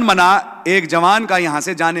 कारण बना एक जवान का यहां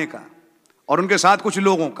से जाने का, और उनके साथ कुछ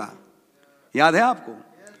लोगों का। याद है आपको?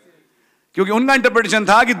 क्योंकि उनका इंटरप्रिटेशन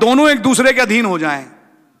था कि दोनों एक दूसरे के अधीन हो जाएं।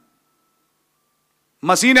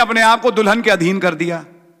 मसीह ने अपने आप को दुल्हन के अधीन कर दिया?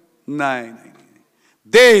 नहीं नहीं नहीं,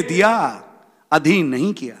 दे दिया, अधीन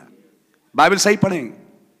नहीं किया। बाइबल सही पढ़ें,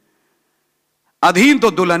 अधीन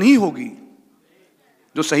तो दुल्हन ही होगी,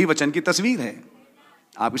 जो सही वचन की तस्वीर है,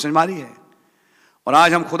 आपकी समझ मारी है। और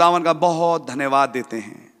आज हम खुदावन का बहुत धन्यवाद देते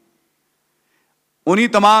हैं। उन्हीं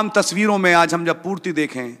तमाम तस्वीरों में आज हम जब पूर्ति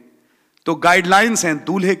देखें तो गाइडलाइंस हैं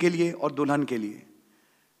दूल्हे के लिए और दुल्हन के लिए।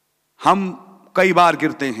 हम कई बार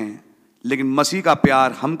गिरते हैं, लेकिन मसीह का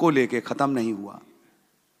प्यार हमको लेके खत्म नहीं हुआ।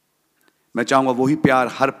 मैं चाहूंगा वही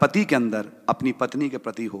प्यार हर पति के अंदर अपनी पत्नी के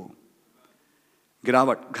प्रति हो।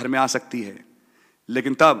 गिरावट घर में आ सकती है,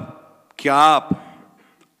 लेकिन तब क्या आप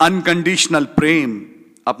अनकंडीशनल प्रेम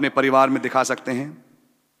अपने परिवार में दिखा सकते हैं।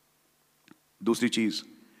 दूसरी चीज,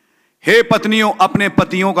 हे पत्नियों अपने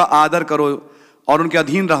पतियों का आदर करो और उनके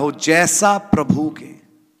अधीन रहो जैसा प्रभु के।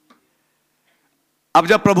 अब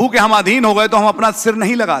जब प्रभु के हम अधीन हो गए तो हम अपना सिर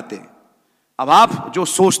नहीं लगाते। अब आप जो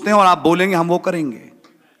सोचते हैं और आप बोलेंगे हम वो करेंगे,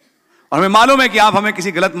 और हमें मालूम है कि आप हमें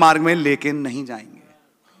किसी गलत मार्ग में लेके नहीं जाएंगे।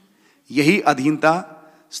 यही अधीनता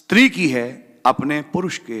स्त्री की है अपने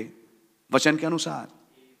पुरुष के वचन के अनुसार,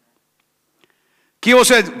 कि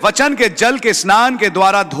उसे वचन के जल के स्नान के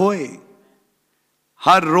द्वारा धोए।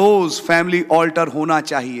 हर रोज फैमिली ऑल्टर होना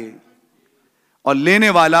चाहिए, और लेने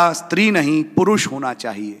वाला स्त्री नहीं पुरुष होना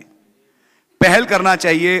चाहिए। पहल करना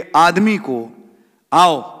चाहिए आदमी को,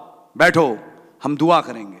 आओ बैठो हम दुआ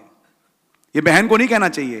करेंगे। ये बहन को नहीं कहना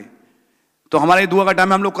चाहिए तो हमारे दुआ का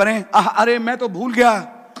टाइम हम लोग करें, अरे मैं तो भूल गया,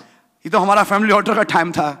 ये तो हमारा फैमिली ऑल्टर का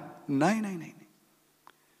टाइम था। नहीं नहीं नहीं,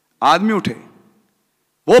 आदमी उठे,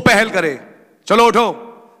 वो पहल करे, चलो उठो,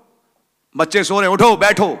 बच्चे सो रहे, उठो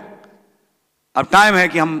बैठो, अब टाइम है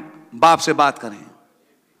कि हम बाप से बात करें।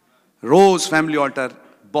 रोज फैमिली ऑल्टर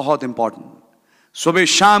बहुत इंपॉर्टेंट, सुबह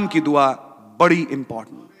शाम की दुआ बड़ी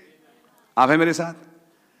इंपॉर्टेंट। आप हैं मेरे साथ?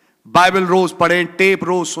 बाइबल रोज पढ़ें, टेप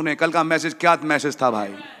रोज सुने। कल का मैसेज क्या मैसेज था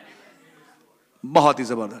भाई, बहुत ही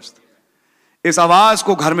जबरदस्त। इस आवाज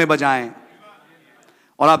को घर में बजाएं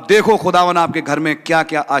और आप देखो खुदावन आपके घर में क्या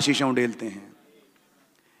क्या आशीषें उड़ेलते हैं।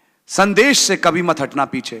 संदेश से कभी मत हटना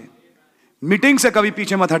पीछे, मीटिंग से कभी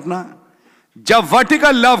पीछे मत हटना। जब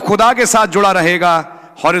वर्टिकल लव खुदा के साथ जुड़ा रहेगा,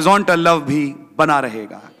 हॉरिजॉन्टल लव भी बना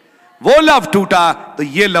रहेगा। वो लव टूटा तो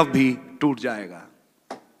ये लव भी टूट जाएगा,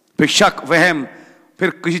 फिर शक वहम, फिर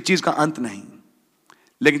किसी चीज का अंत नहीं।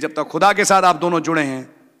 लेकिन जब तक खुदा के साथ आप दोनों जुड़े हैं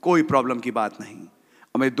कोई प्रॉब्लम की बात नहीं।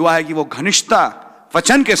 और मेरी दुआ है कि वो घनिष्ठता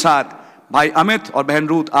वचन के साथ भाई अमित और बहन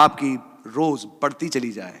रूथ आपकी रोज बढ़ती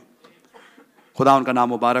चली जाए। खुदा उनका नाम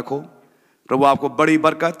मुबारक हो। प्रभु आपको बड़ी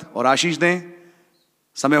बरकत और आशीष दें।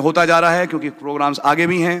 समय होता जा रहा है क्योंकि प्रोग्राम्स आगे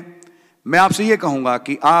भी हैं। मैं आपसे ये कहूंगा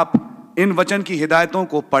कि आप इन वचन की हिदायतों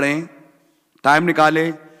को पढ़ें, टाइम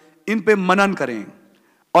निकालें, इन पे मनन करें,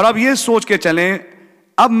 और अब ये सोच के चलें,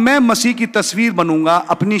 अब मैं मसीह की तस्वीर बनूंगा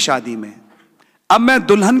अपनी शादी में, अब मैं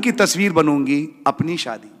दुल्हन की तस्वीर बनूंगी अपनी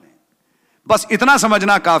शादी में। बस इतना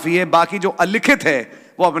समझना काफी है, बाकी जो अलिखित है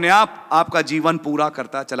वो अपने आप आपका जीवन पूरा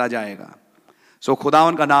करता चला जाएगा। सो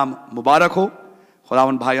खुदावन का नाम मुबारक हो।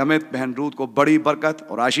 खुदावन भाई अमित बहन रूथ को बड़ी बरकत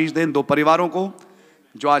और आशीष दें, दो परिवारों को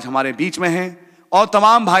जो आज हमारे बीच में हैं, और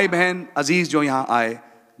तमाम भाई बहन अजीज जो यहां आए।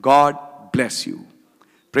 God bless you,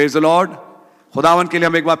 praise the Lord. खुदावन के लिए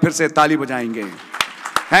हम एक बार फिर से ताली बजाएंगे।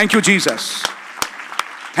 Thank you Jesus,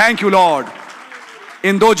 thank you lord,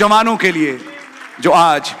 इन दो जवानों के लिए जो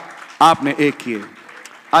आज आपने एक किए।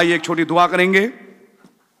 आइए एक छोटी दुआ करेंगे।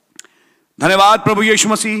 धन्यवाद प्रभु यीशु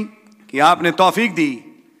मसीह कि आपने तौफीक दी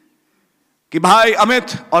कि भाई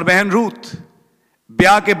अमित और बहन रूथ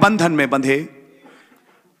ब्याह के बंधन में बंधे,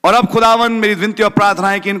 और अब खुदावन मेरी विनती और प्रार्थना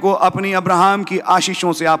है कि इनको अपनी अब्राहम की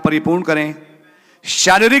आशीषों से आप परिपूर्ण करें,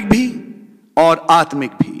 शारीरिक भी और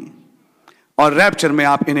आत्मिक भी, और रैप्चर में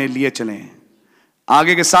आप इन्हें लिए चलें।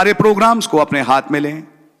 आगे के सारे प्रोग्राम्स को अपने हाथ में लें।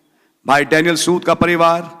 भाई डैनियल सूद का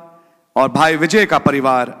परिवार और भाई विजय का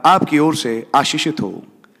परिवार आपकी ओर से आशीषित हो।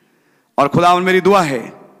 और खुदावन मेरी दुआ है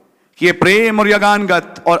कि ये प्रेम और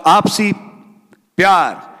यगानगत और आपसी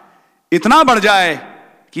प्यार इतना बढ़ जाए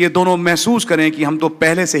कि ये दोनों महसूस करें कि हम तो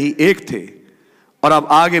पहले से ही एक थे और अब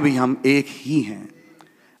आगे भी हम एक ही हैं।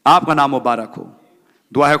 आपका नाम मुबारक हो।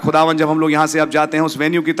 दुआ है खुदावन जब हम लोग यहां से अब जाते हैं उस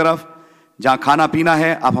वेन्यू की तरफ जहां खाना पीना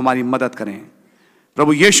है, आप हमारी मदद करें।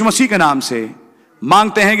 प्रभु यीशु मसीह के नाम से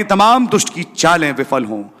मांगते हैं कि तमाम दुष्ट की चालें विफल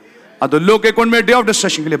हों, अदुल्लों के कुंड में डे ऑफ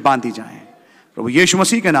डिस्ट्रक्शन के लिए बांधी जाएं। प्रभु यीशु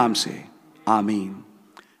मसीह के नाम से आमीन।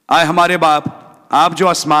 आए हमारे बाप, आप जो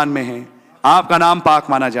आसमान में हैं, आपका नाम पाक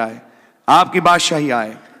माना जाए, आपकी बादशाही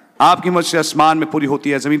आए, आपकी मर्जी आसमान में पूरी होती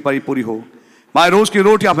है जमीन पर ही पूरी हो। हमारे रोज की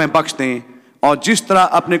रोटी आप हमें बख्श दें, और जिस तरह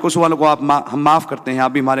अपने कसूर वालों को हम माफ करते हैं,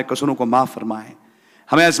 आप भी हमारे कसूरों को माफ फरमाएं।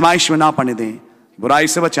 हमें आजमाइश में ना पड़ने दें, बुराई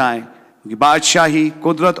से बचाएं, क्योंकि बादशाही,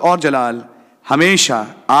 कुदरत और जलाल हमेशा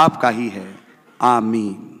आपका ही है।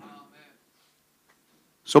 आमीन।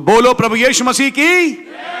 सो बोलो प्रभु यीशु मसीह की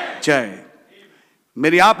जय।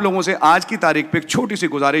 मेरी आप लोगों से आज की तारीख पे एक छोटी सी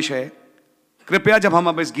गुजारिश है, कृपया जब हम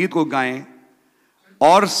अब इस गीत को गाएं,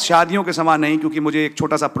 और शादियों के समान नहीं, क्योंकि मुझे एक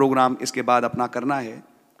छोटा सा प्रोग्राम इसके बाद अपना करना है,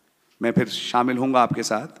 मैं फिर शामिल होऊंगा आपके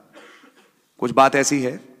साथ। कुछ बात ऐसी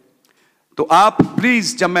है तो आप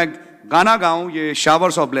प्लीज जब मैं गाना गाऊं, ये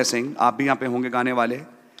शावर्स ऑफ ब्लेसिंग, आप भी यहां पे होंगे गाने वाले,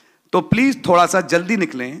 तो प्लीज थोड़ा सा जल्दी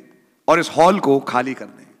निकलें और इस हॉल को खाली कर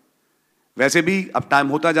दें। वैसे भी अब टाइम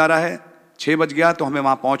होता जा रहा है, 6 बज गया, तो हमें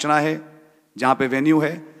वहां पहुंचना है जहां पे वेन्यू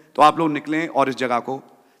है। तो आप लोग निकलें और इस जगह को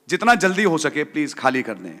जितना जल्दी हो सके प्लीज खाली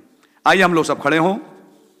कर दें। आइए हम लोग सब खड़े हों।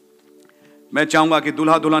 मैं चाहूंगा कि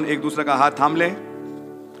दूल्हा दुल्हन एक दूसरे का हाथ थाम लें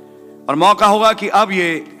और मौका होगा कि अब ये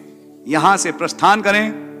यहां से प्रस्थान करें।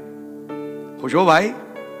 खुश हो भाई,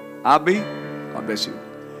 आप भी, और ब्लेस यू।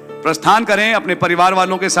 प्रस्थान करें अपने परिवार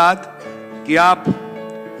वालों के साथ कि आप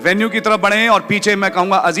वेन्यू की तरफ बढ़ें और पीछे मैं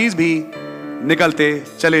कहूंगा अजीज भी निकलते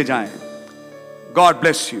चले जाएं। God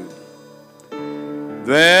bless you.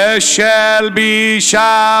 There shall be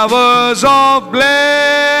showers of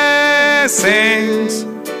blessings.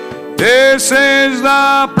 This is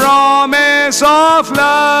the promise of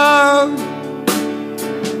love.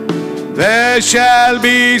 There shall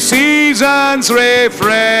be seasons refreshing,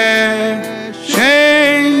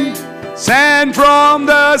 sent from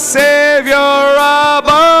the Savior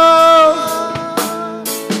above.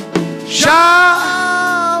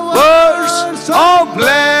 Showers of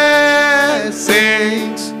blessings,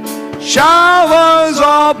 showers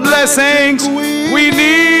of blessings we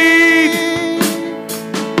need.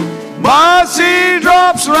 Mercy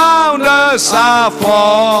drops round us are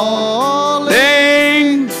falling,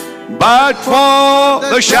 but for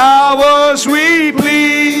the showers we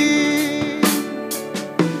plead.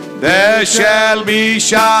 There shall be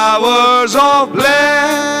showers of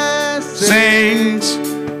blessings,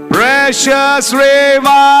 precious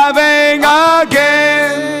reviving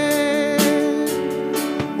again,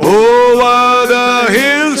 over the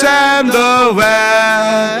hills and the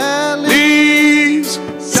valleys,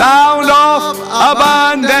 sound of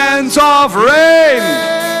abundance of rain.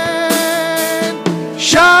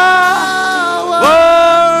 Showers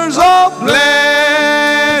of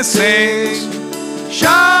blessings,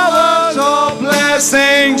 showers of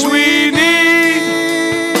blessings we need.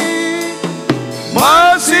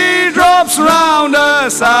 Mercy drops round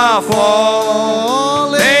us are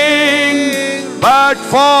falling, but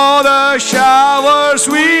for the showers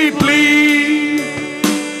we plead.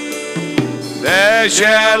 There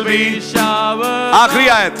shall be showers. आखिरी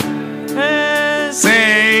आयत.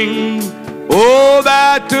 Sing, oh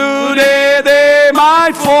that today they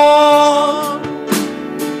might fall.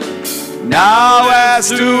 Now as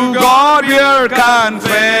to God we're confessing,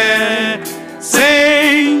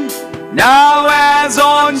 now as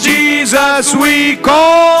on Jesus we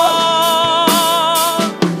call.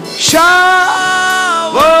 Showers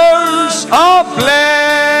of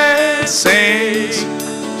blessings,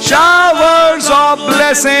 showers of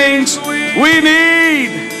blessings we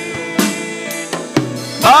need.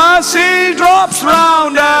 Mercy drops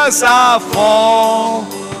round us are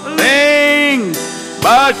falling,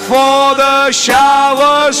 but for the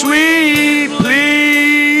showers we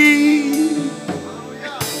plead.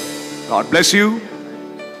 God bless you.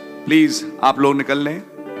 Please आप लोग निकल लें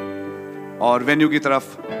और venue की तरफ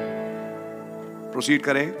proceed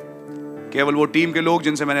करें। केवल वो टीम के लोग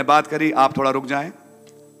जिनसे मैंने बात करी, आप थोड़ा रुक जाएं।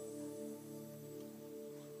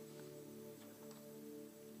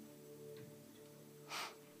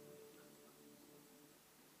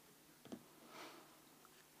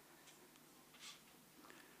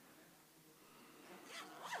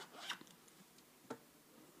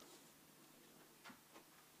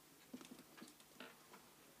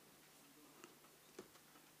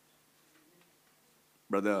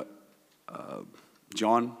 Brother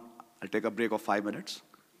John, I'll take a break of 5 minutes,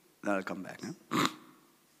 then I'll come back.